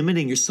are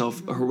limiting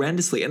yourself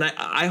horrendously. And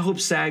I hope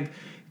SAG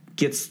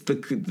gets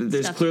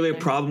there's Stuff clearly a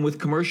together. problem with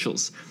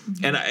commercials,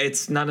 and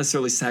it's not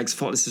necessarily SAG's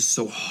fault. It's just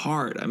so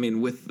hard. I mean,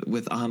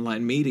 with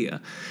online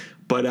media,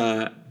 but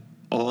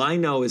all I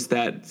know is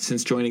that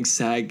since joining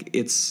SAG,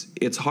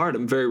 it's hard.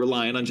 I'm very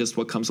reliant on just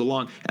what comes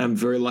along, and I'm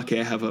very lucky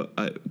I have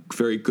a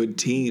very good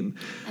team.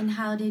 And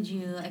how did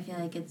you? I feel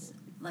like it's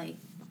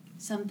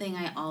something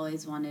I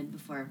always wanted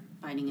before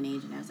finding an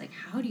agent. I was like,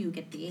 how do you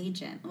get the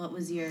agent? What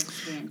was your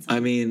experience? I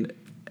mean,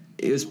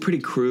 it was pretty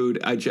crude.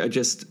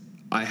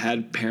 I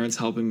had parents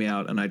helping me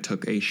out, and I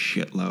took a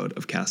shitload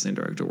of casting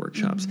director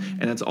workshops,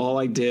 and that's all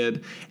I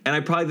did. And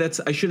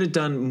I should have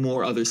done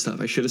more other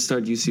stuff. I should have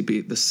started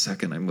UCB the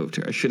second I moved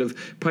here. I should have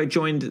probably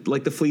joined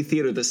the Flea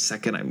Theater the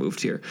second I moved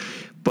here,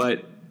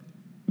 but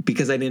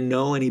because I didn't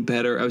know any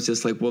better, I was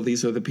just like, well,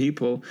 these are the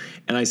people,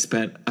 and I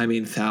spent,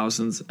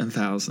 thousands and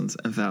thousands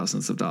and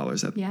thousands of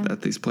dollars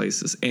at these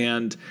places,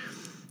 and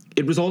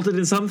it resulted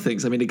in some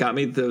things. I mean, it got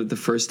me the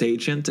first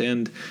agent,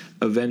 and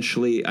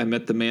eventually I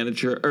met the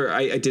manager. Or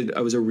I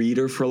was a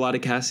reader for a lot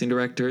of casting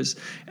directors,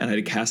 and I had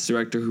a cast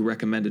director who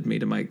recommended me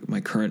to my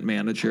current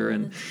manager.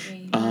 And That's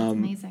great. That's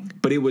amazing.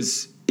 but it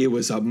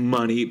was a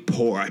money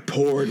pour. I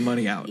poured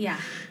money out. Yeah.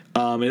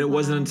 And it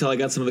wasn't until I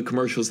got some of the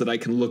commercials that I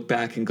can look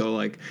back and go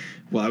like,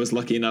 well, I was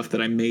lucky enough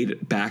that I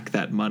made back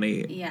that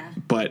money. Yeah.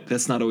 But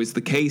that's not always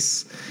the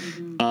case.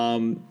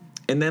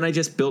 And then I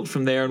just built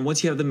from there. And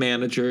once you have the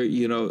manager,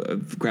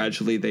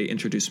 gradually they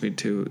introduced me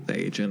to the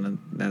agent, and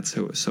that's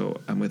who.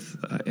 So I'm with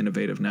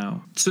Innovative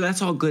now. So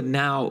that's all good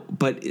now,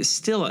 but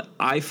still,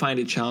 I find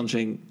it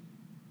challenging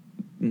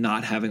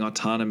not having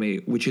autonomy,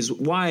 which is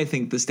why I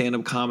think the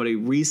stand-up comedy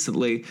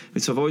recently.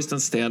 So I've always done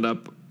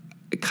stand-up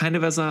kind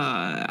of as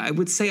I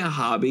would say a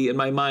hobby. In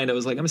my mind, I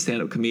was like, I'm a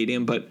stand-up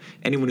comedian, but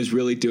anyone who's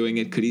really doing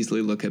it could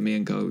easily look at me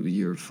and go,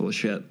 you're full of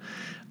shit.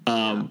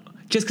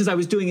 Just because I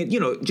was doing it,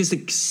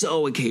 just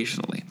so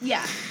occasionally.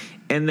 Yeah.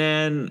 And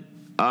then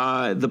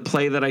the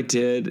play that I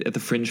did at the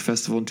Fringe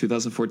Festival in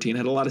 2014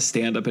 had a lot of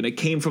stand-up, and it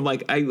came from I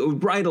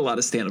would write a lot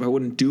of stand-up. I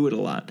wouldn't do it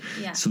a lot.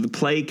 Yeah. So the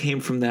play came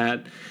from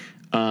that.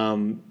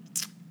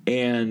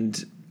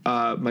 And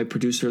my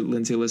producer,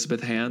 Lindsay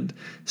Elizabeth Hand,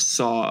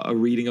 saw a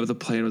reading of the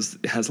play and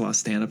has a lot of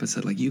stand-up and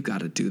said, you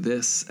got to do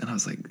this. And I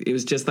was like, it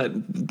was just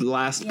that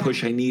last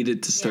push I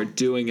needed to start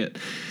doing it.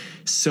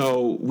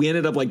 So we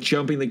ended up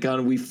jumping the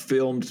gun. We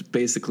filmed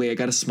I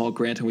got a small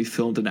grant and we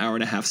filmed an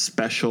 1.5-hour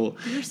special.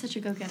 You're such a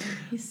go-getter.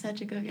 He's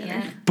such a go-getter.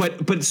 Yeah.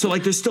 But so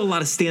there's still a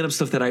lot of stand-up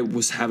stuff that I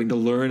was having to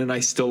learn, and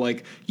I still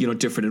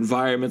different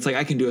environments.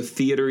 I can do a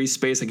theater-y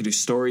space, I can do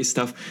story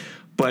stuff.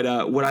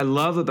 But what I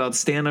love about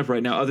stand-up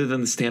right now, other than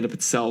the stand-up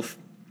itself,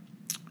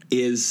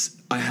 is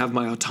I have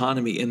my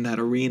autonomy in that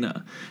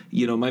arena.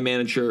 My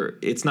manager,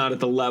 it's not at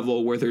the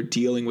level where they're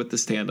dealing with the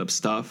stand-up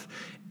stuff,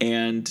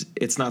 and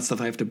it's not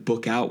stuff I have to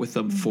book out with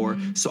them for.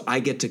 So I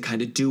get to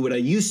kind of do what I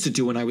used to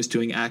do when I was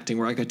doing acting,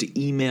 where I got to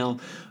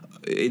email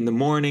in the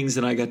mornings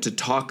and I got to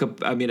talk.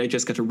 I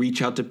just got to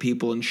reach out to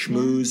people and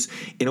schmooze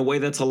in a way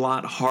that's a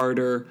lot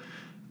harder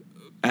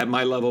at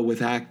my level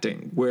with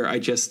acting, where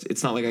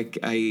it's not like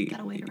I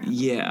Gotta wait around.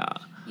 Yeah.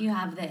 You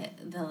have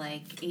the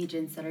like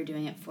agents that are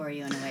doing it for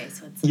you in a way,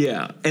 so it's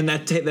Yeah, and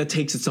that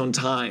takes its own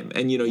time,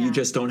 and you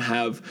just don't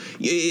have.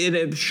 And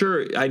I'm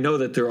sure I know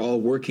that they're all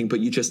working, but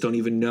you just don't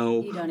even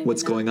know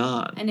what's going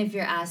on. And if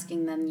you're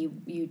asking them,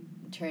 you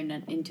turn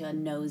it into a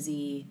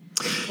nosy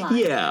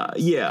client.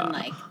 Yeah. And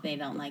like they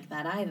don't like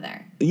that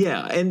either.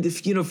 Yeah, and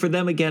if for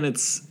them again,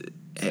 it's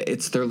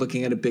they're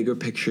looking at a bigger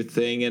picture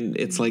thing, and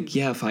it's like,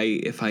 yeah,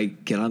 if I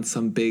get on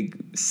some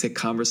big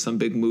sitcom or some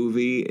big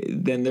movie,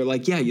 then they're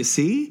like, yeah, you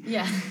see,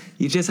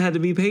 you just had to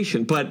be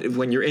patient. But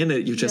when you're in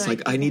it, you're just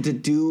like I need to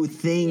do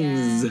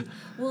things. Yeah.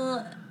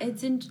 Well,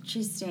 it's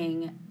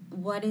interesting.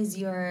 What is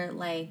your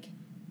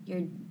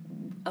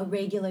a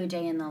regular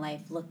day in the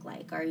life look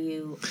like? Are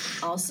you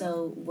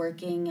also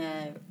working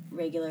a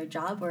regular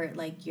job, or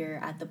like you're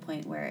at the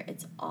point where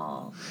it's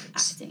all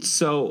acting?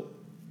 So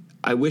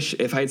I wish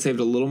if I had saved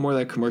a little more of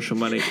that commercial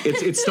money.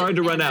 It started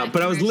to run out,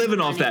 but I was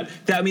living off that.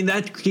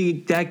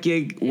 That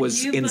gig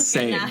was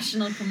insane. You book a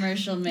national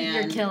commercial, man.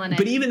 You're killing it.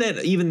 But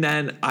even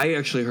then, I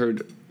actually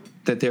heard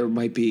that there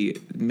might be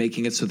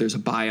making it so there's a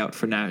buyout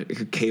for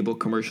cable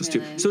commercials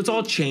too. So it's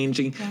all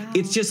changing. Wow.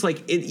 It's just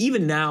like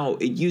even now.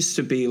 It used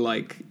to be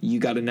like you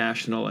got a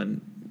national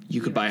and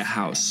you could buy a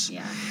house.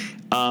 Yeah.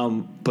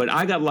 But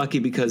I got lucky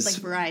because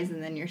it's like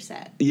Verizon, then you're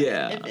set.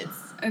 Yeah.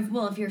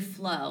 If you're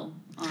Flow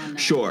on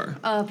sure.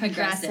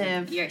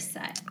 Progressive, you're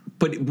set.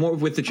 But more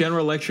with the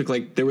General Electric,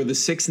 like there were the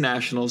 6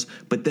 nationals,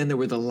 but then there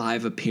were the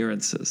live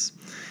appearances.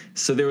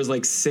 So there was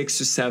like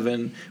 6 or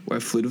 7 where I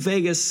flew to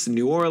Vegas,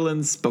 New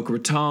Orleans, Boca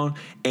Raton,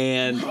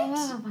 and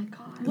oh my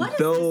god, what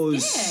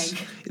those. Is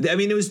this gig? I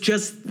mean, I was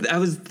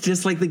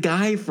just like the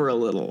guy for a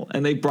little,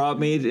 and they brought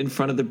me in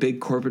front of the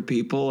big corporate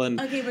people, and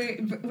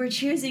okay, we're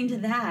choosing to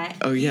that.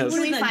 Oh yes,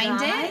 can we find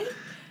it?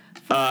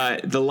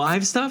 The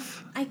live stuff.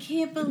 I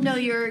can't believe. No,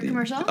 your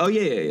commercial. Oh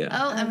yeah.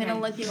 Oh, I'm gonna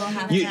look you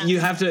up. You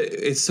have to.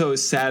 It's so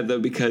sad though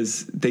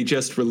because they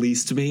just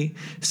released me,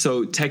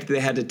 so technically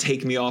they had to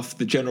take me off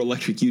the General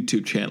Electric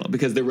YouTube channel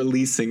because they're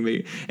releasing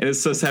me, and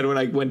it's so sad when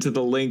I went to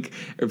the link,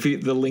 or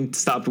the link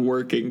stopped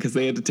working because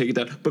they had to take it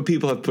down. But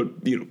people have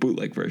put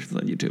bootleg versions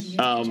on YouTube.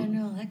 You're a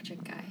General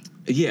Electric guy.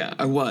 Yeah,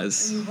 I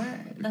was. You were.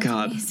 That's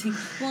God. Amazing.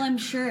 Well, I'm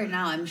sure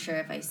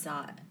if I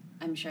saw it,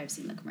 I'm sure I've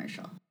seen the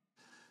commercial.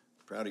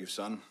 Proud of you,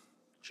 son.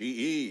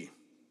 GE.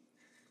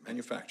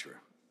 Manufacturer.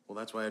 Well,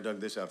 that's why I dug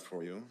this out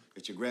for you.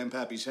 It's your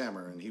grandpappy's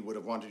hammer, and he would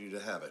have wanted you to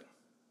have it.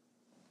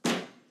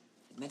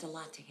 It meant a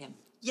lot to him.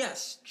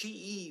 Yes,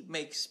 GE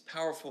makes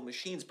powerful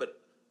machines,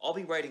 but I'll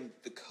be writing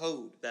the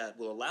code that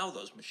will allow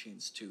those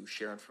machines to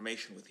share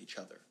information with each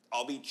other.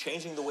 I'll be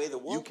changing the way the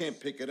world... You can't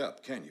pick it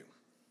up, can you?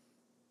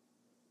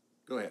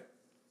 Go ahead.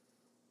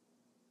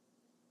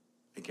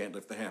 He can't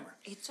lift the hammer.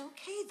 It's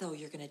okay, though.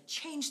 You're going to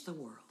change the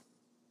world.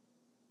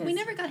 We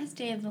never got his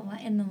day in the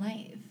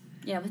life.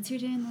 Yeah, what's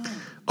your day in the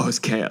life? Oh, it's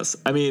chaos.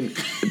 I mean,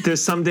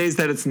 there's some days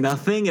that it's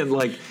nothing, and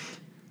like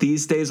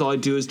these days, all I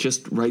do is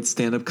just write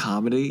stand-up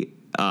comedy.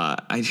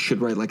 I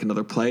should write like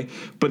another play,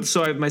 but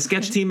so I have my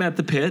sketch team at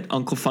the Pit,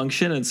 Uncle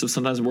Function, and so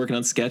sometimes I'm working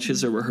on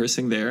sketches or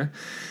rehearsing there.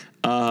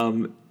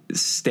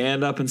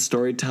 Stand-up and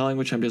storytelling,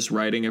 which I'm just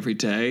writing every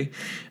day.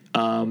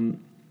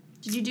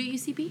 Did you do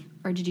UCB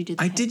or did you do?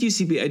 I did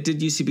UCB. I did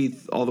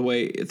UCB all the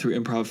way through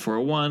Improv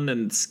 401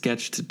 and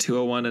Sketch to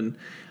 201, and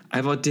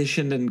I've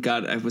auditioned and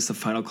I was the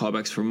final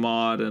callbacks for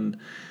Maude, and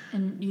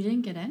you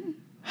didn't get in.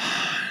 No,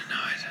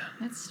 I didn't.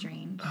 That's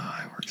strange. Oh,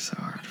 I worked so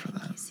hard for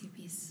that.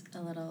 UCB's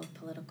a little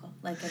political,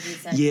 like as you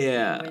said.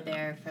 Yeah, you were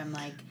there from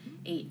like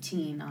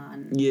 18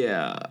 on.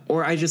 Yeah,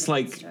 or I just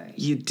like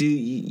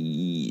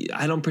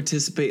I don't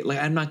participate. Like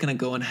I'm not gonna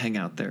go and hang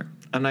out there.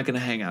 I'm not gonna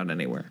hang out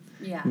anywhere.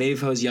 Yeah. Maybe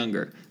if I was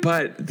younger,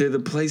 but they're the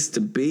place to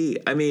be.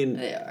 I mean,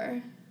 they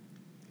are.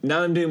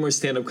 Now I'm doing more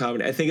stand-up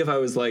comedy. I think if I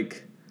was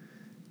like,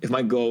 if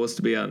my goal was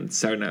to be on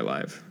Saturday Night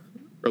Live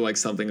or like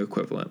something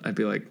equivalent, I'd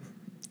be like,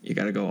 you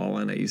got to go all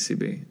in at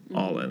UCB,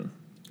 all in.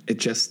 It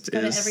just go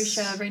is. To every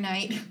show every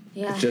night.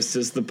 Yeah. It just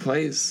is the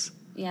place.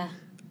 Yeah.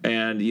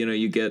 And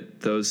you get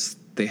those.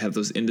 They have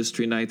those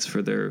industry nights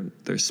for their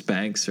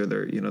Spanx or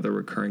their their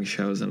recurring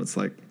shows, and it's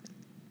like,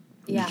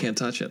 you can't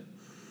touch it.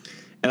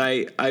 And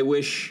I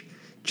wish,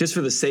 just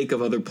for the sake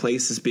of other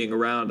places being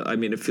around, I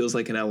mean, it feels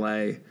like in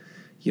LA,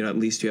 at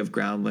least you have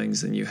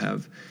Groundlings and you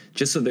have,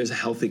 just so there's a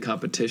healthy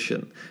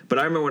competition. But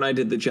I remember when I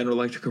did the General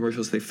Electric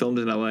commercials, they filmed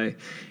in LA,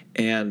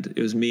 and it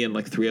was me and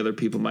like 3 other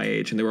people my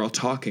age, and they were all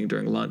talking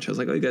during lunch. I was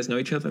like, oh, you guys know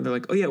each other? And they're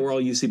like, oh yeah, we're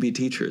all UCB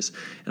teachers.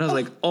 And I was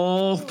like,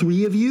 all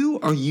 3 of you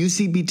are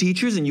UCB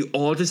teachers and you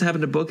all just happen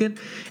to book it?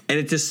 And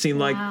it just seemed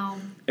like, I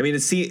mean,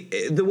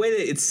 the way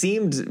that it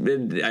seemed,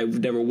 I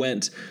never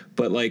went,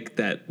 but like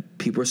that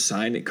people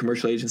were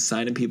commercial agents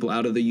signing people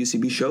out of the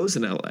UCB shows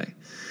in LA.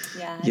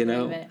 Yeah,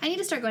 I need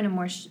to start going to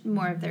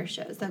more of their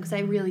shows though, because I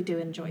really do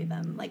enjoy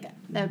them. Like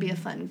that would be a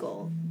fun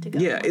goal to go.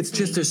 Yeah, it's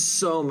just there's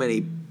so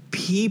many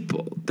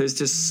people. There's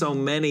just so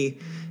many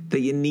that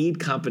you need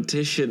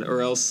competition,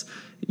 or else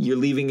you're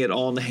leaving it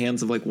all in the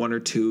hands of like 1 or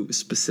 2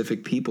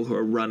 specific people who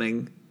are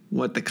running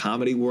the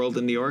comedy world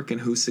in New York and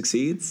who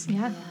succeeds.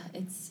 Yeah,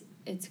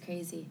 it's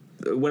crazy.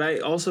 What I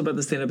also about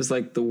the stand-up is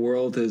like the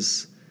world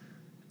is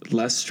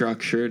less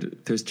structured.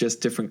 There's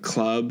just different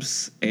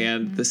clubs,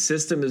 and the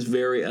system is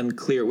very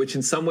unclear, which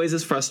in some ways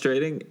is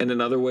frustrating, and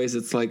in other ways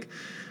it's like,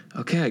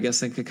 okay, I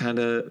guess I could kind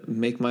of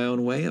make my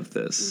own way of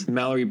this.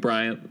 Mallory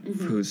Bryant,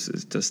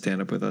 does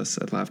stand up with us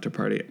at Laughter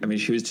Party, I mean,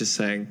 she was just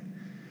saying,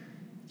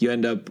 you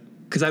end up,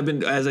 because I've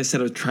been, as I said,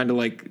 I was trying to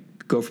like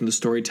go from the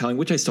storytelling,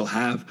 which I still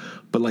have,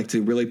 but like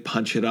to really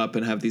punch it up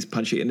and have these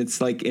punchy, and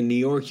it's like in New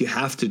York, you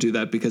have to do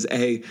that because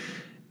I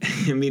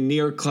mean, New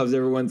York clubs,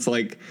 everyone's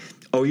like,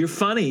 oh, you're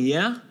funny,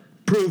 yeah?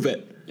 Prove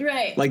it.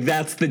 Right. Like,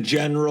 that's the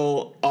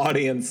general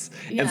audience.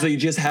 Yeah. And so you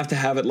just have to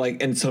have it,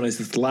 like, and sometimes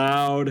it's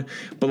loud.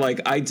 But,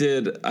 like, I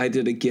did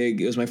a gig.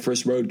 It was my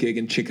first road gig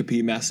in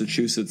Chicopee,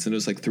 Massachusetts, and it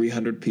was, like,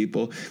 300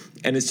 people.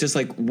 And it's just,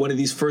 like, one of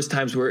these first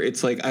times where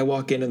it's, like, I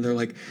walk in and they're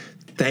like,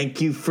 thank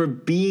you for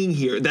being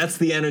here. That's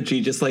the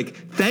energy. Just, like,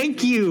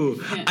 thank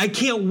you. Yeah. I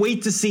can't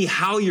wait to see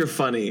how you're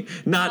funny,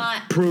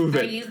 not prove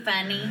it. Are you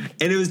funny?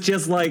 And it was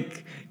just,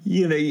 like...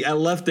 You know, I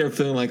left there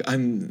feeling like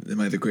am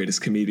I the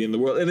greatest comedian in the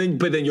world?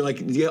 But then you're like,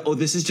 yeah, oh,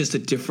 this is just a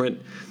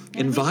different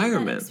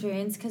environment. We had that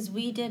experience because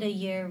we did a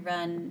year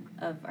run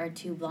of our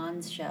Two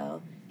Blondes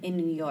show in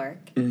New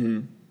York,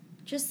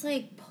 just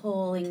like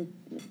pulling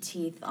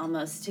teeth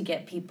almost to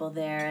get people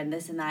there and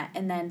this and that,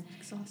 and then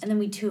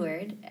we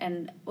toured,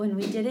 and when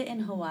we did it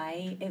in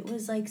Hawaii, it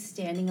was like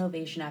standing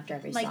ovation after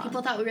every song. Like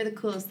people thought we were the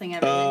coolest thing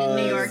ever. And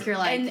in New York, you're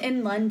like, and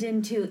in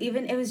London too.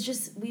 Even it was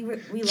just we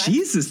left.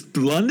 Jesus,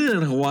 London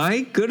and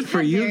Hawaii, good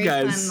for you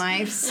guys. Fun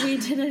lives. We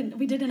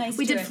did a nice.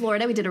 We tour. did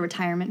Florida. We did a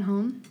retirement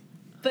home.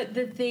 But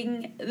the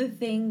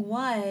thing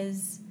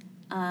was,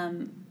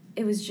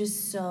 it was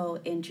just so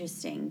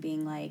interesting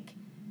being like,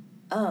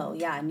 oh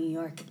yeah, New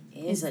York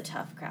is a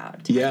tough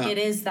crowd. Yeah. Like, it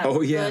is that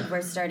good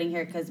we're starting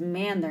here because,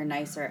 man, they're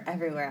nicer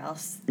everywhere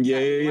else. Yeah.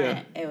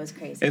 It was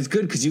crazy. And it's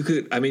good because you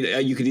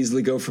could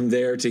easily go from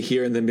there to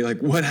here and then be like,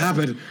 what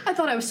happened? I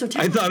thought I was so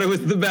talented. I thought it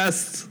was the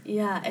best.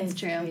 Yeah, it's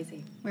true.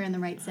 Crazy. We're in the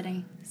right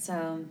city.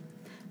 So,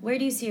 where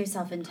do you see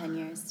yourself in 10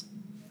 years?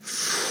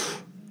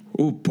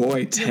 Oh,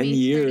 boy, 10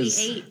 years.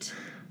 38.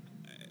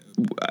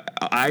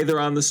 Either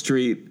on the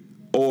street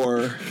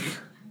or...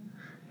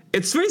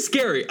 It's very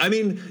scary. I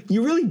mean,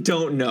 you really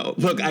don't know.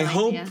 Look, I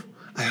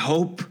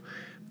hope,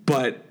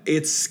 but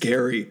it's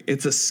scary.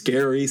 It's a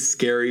scary,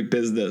 scary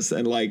business.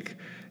 And like,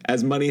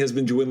 as money has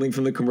been dwindling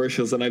from the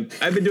commercials, and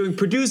I've been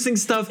producing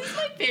stuff. This is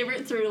my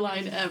favorite through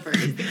line ever.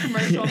 Is the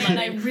commercial money. And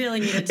I really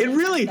needed to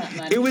that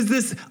money. It was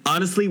this.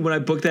 Honestly, when I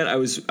booked that, I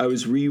was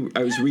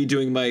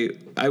redoing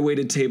I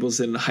waited tables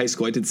in high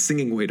school. I did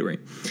singing waitering,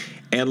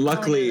 and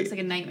luckily, it looks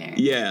like a nightmare.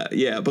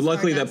 Yeah. But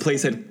luckily, that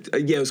place had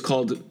it was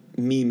called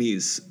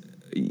Mimi's.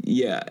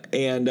 Yeah,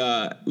 and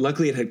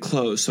luckily it had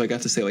closed, so I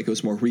got to say like it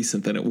was more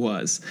recent than it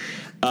was.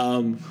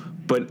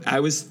 But I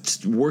was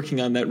just working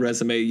on that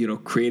resume,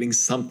 creating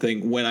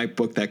something when I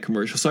booked that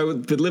commercial. So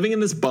I've been living in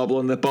this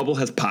bubble, and that bubble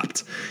has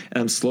popped,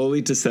 and I'm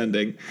slowly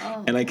descending,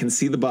 and I can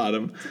see the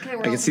bottom, okay,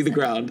 I can see the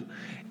ground,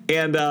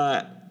 and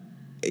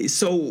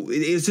so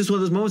it's just one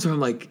of those moments where I'm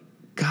like,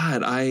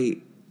 God,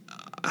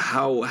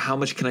 how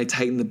much can I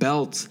tighten the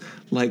belt?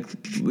 Like,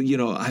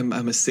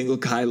 I'm a single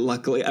guy,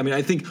 luckily. I mean,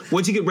 I think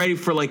once you get ready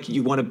for, like,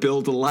 you want to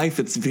build a life,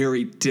 it's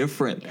very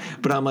different. Yeah.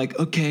 But I'm like,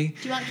 okay.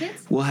 Do you want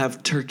kids? We'll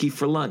have turkey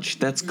for lunch.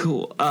 That's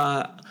cool.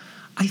 I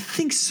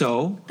think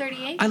so.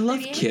 38? I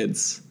love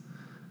kids.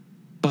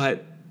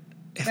 But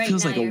it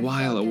feels like a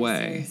while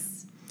away.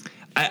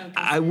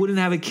 I wouldn't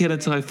have a kid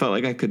until I felt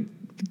like I could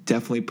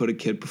definitely put a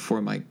kid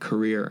before my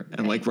career.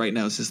 And, like, right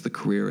now, it's just the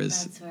career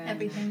is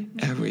everything.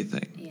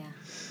 Yeah.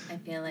 I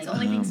feel like it's the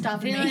only thing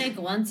stopping me. I feel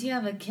like once you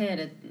have a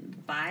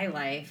kid, bye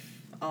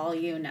life, all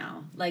you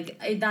know.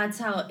 Like, that's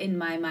how, in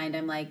my mind,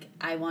 I'm like,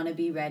 I want to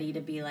be ready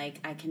to be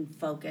like, I can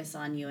focus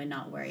on you and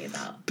not worry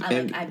about.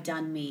 I've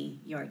done me,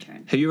 your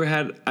turn. Have you ever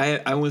had,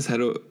 I once had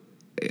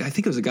I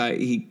think it was a guy,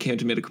 he came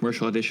to me at a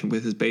commercial audition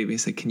with his baby. He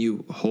said, can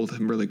you hold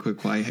him really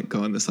quick while I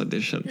go on this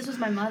audition? This was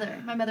my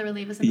mother. My mother would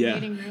leave us in the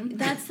waiting room.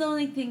 That's the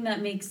only thing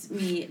that makes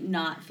me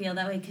not feel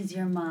that way, because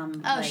your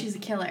mom... Oh, she's a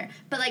killer.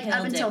 But, like,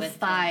 up until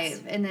 5,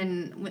 kids. And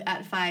then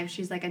at 5,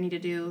 she's like, I need to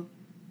do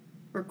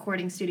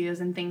recording studios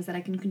and things that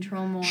I can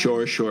control more.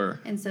 Sure.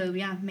 And so,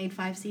 made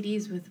 5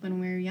 CDs when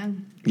we were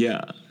young.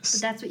 Yeah. But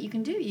that's what you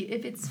can do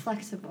if it's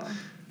flexible.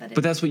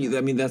 But that's what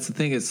that's the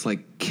thing. It's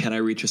like, can I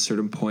reach a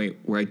certain point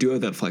where I do have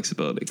that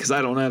flexibility? Because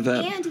I don't have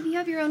that. And if you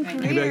have your own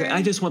career.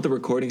 I just want the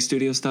recording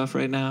studio stuff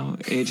right now,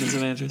 agents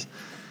and managers.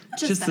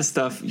 Just the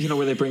stuff,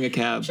 where they bring a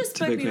cab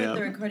to pick me up.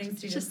 The recording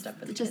studio stuff.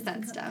 Just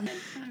that stuff.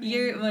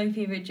 My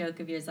favorite joke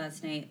of yours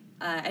last night,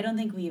 I don't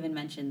think we even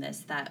mentioned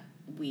this, that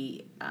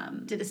we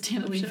did a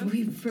stand-up show.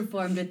 We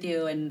performed with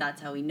you, and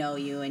that's how we know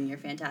you, and you're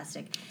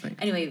fantastic. Thanks.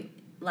 Anyway,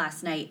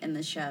 last night in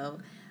the show,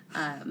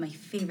 my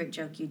favorite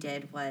joke you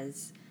did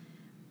was...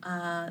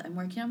 I'm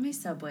working on my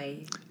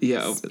Subway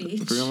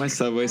speech. Bring on my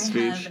Subway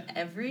speech. I have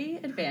every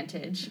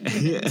advantage.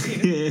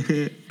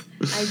 I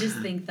just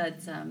think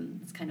that's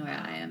it's kind of where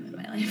I am in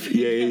my life.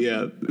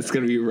 Yeah. It's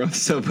going to be a rough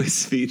Subway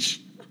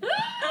speech.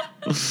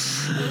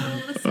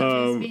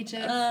 Subway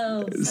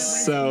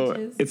speeches.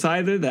 So it's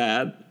either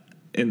that,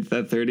 in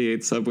that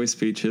 38 Subway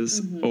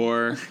speeches.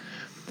 Or,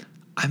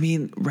 I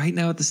mean, right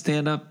now at the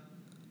stand-up,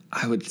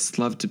 I would just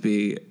love to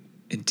be,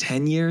 in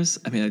 10 years,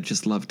 I mean, I'd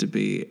just love to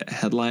be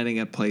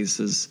headlining at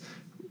places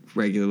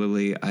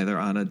regularly, either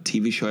on a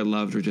TV show I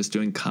loved or just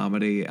doing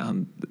comedy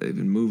on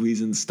even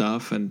movies and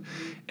stuff. And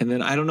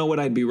then I don't know what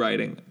I'd be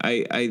writing.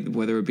 I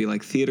whether it be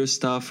like theater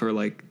stuff or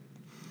like,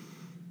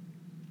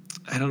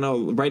 I don't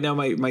know. Right now,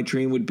 my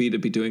dream would be to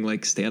be doing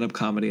like stand-up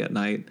comedy at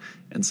night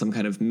and some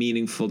kind of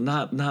meaningful,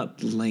 not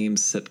lame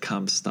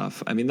sitcom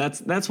stuff. I mean,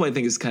 that's why I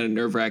think it's kind of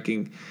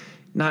nerve-wracking.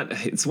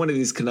 It's one of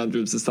these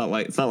conundrums. It's not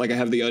like I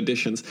have the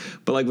auditions,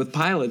 but like with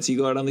pilots, you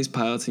go out on these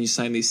pilots and you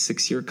sign these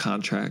 6-year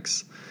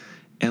contracts,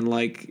 and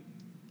like,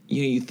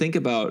 you know, you think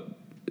about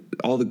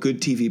all the good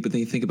TV, but then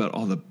you think about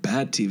all the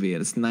bad TV, and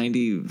it's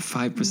 95%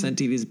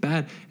 TV is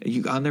bad. And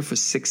you on there for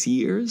 6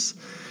 years.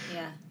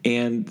 Yeah.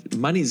 And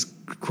money's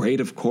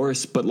great, of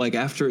course, but like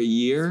after a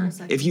year,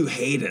 if you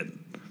hate it.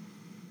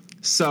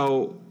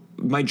 So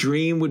my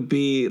dream would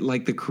be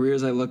like the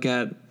careers I look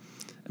at.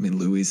 I mean,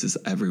 Louis is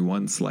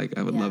everyone's like,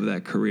 I would love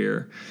that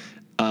career.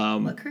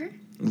 What career?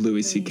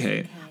 Louis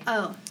C.K.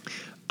 Oh.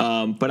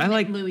 But I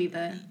like Louis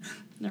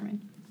never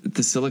mind.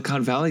 The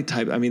Silicon Valley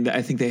type. I mean,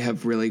 I think they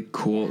have really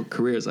cool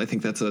careers. I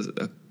think that's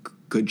a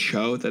good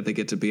show that they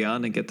get to be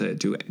on and get to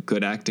do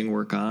good acting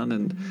work on,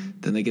 and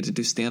then they get to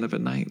do stand-up at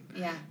night.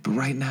 Yeah. But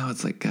right now,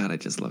 it's like, God, I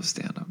just love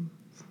stand-up.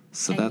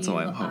 So that's all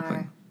I'm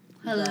hoping.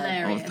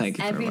 Hilarious. Oh, thank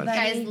you very much.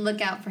 Guys,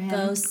 look out for him.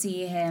 Go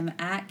see him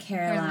at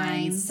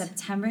Caroline's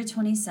September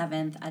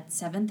 27th at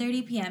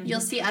 7:30 p.m.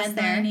 You'll see us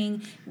there.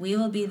 We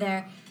will be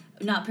there.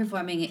 Not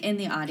performing in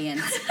the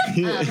audience.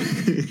 You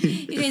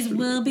guys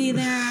will be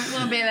there.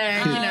 We'll be there,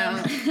 you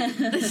know.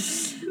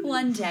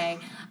 One day.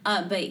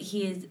 But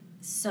he is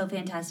so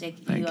fantastic.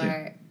 Thank you.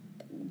 Are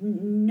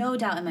no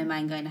doubt in my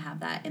mind going to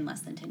have that in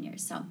less than 10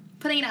 years. So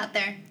putting it out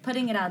there.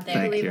 Thank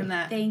you.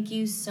 Thank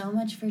you so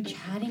much for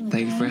chatting with us.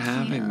 Thank you for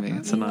having me.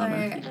 It's an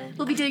honor.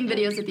 We'll be doing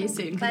videos with you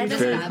soon. By the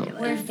Very way, cool.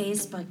 we're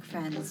Facebook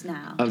friends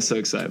now. I'm so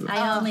excited.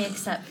 I only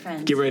accept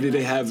friends. Get ready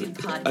to have do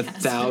podcasts.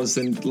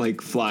 1,000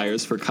 like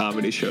flyers for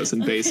comedy shows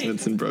in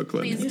basements in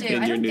Brooklyn Please do.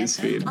 in I your don't get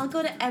newsfeed. I'll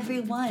go to every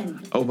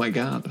one. Oh my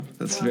God,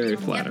 that's very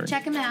flattering.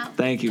 Check him out.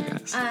 Thank you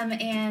guys.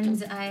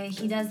 And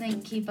he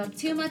doesn't keep up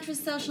too much with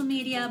social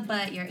media,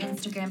 but your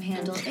Instagram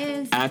handle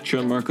is At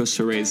Gianmarco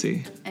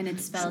Soresi. and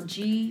it's spelled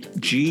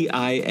GIANMARCO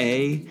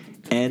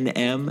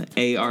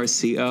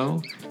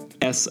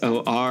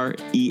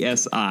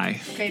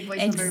SORESI. Great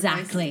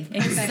voiceover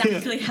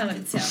exactly how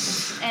it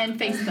sounds. And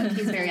Facebook,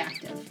 he's very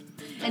active.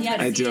 And Yes,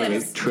 I do he have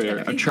is. a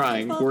Twitter. I'm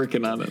trying,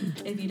 working on it.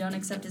 If you don't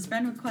accept his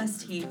friend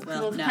request, he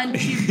will We'll no.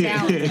 hunt you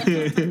down. All right,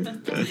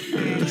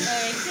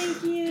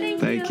 thank you.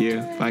 Thank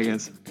you. Bye,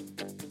 guys.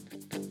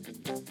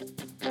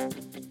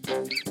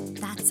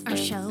 That's our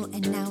show,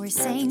 and now we're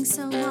saying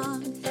so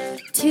long.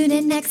 Tune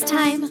in next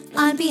time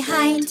on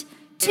Behind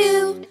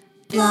Two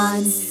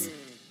Blondes.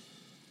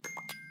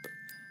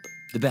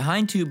 The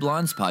Behind Two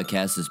Blondes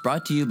podcast is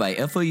brought to you by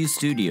FOU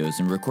Studios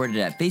and recorded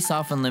at Face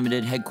Off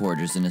Unlimited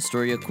headquarters in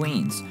Astoria,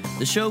 Queens.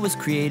 The show was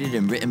created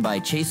and written by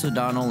Chase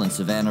O'Donnell and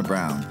Savannah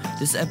Brown.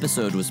 This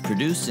episode was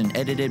produced and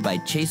edited by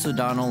Chase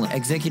O'Donnell.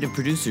 Executive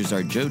producers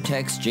are Joe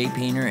Tex, Jay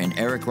Painter, and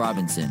Eric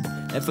Robinson.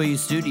 FOU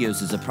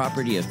Studios is a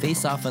property of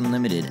Face Off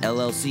Unlimited,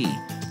 LLC.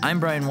 I'm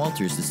Brian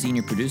Walters, the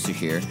senior producer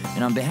here,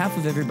 and on behalf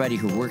of everybody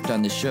who worked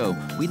on this show,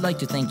 we'd like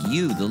to thank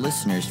you, the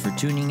listeners, for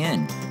tuning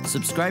in.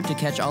 Subscribe to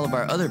catch all of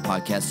our other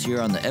podcasts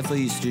here on the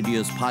FOU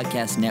Studios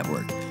Podcast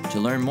Network. To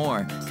learn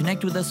more,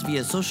 connect with us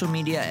via social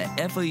media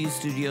at FOU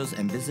Studios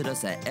and visit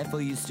us at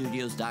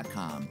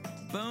FOUstudios.com.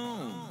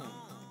 Boom!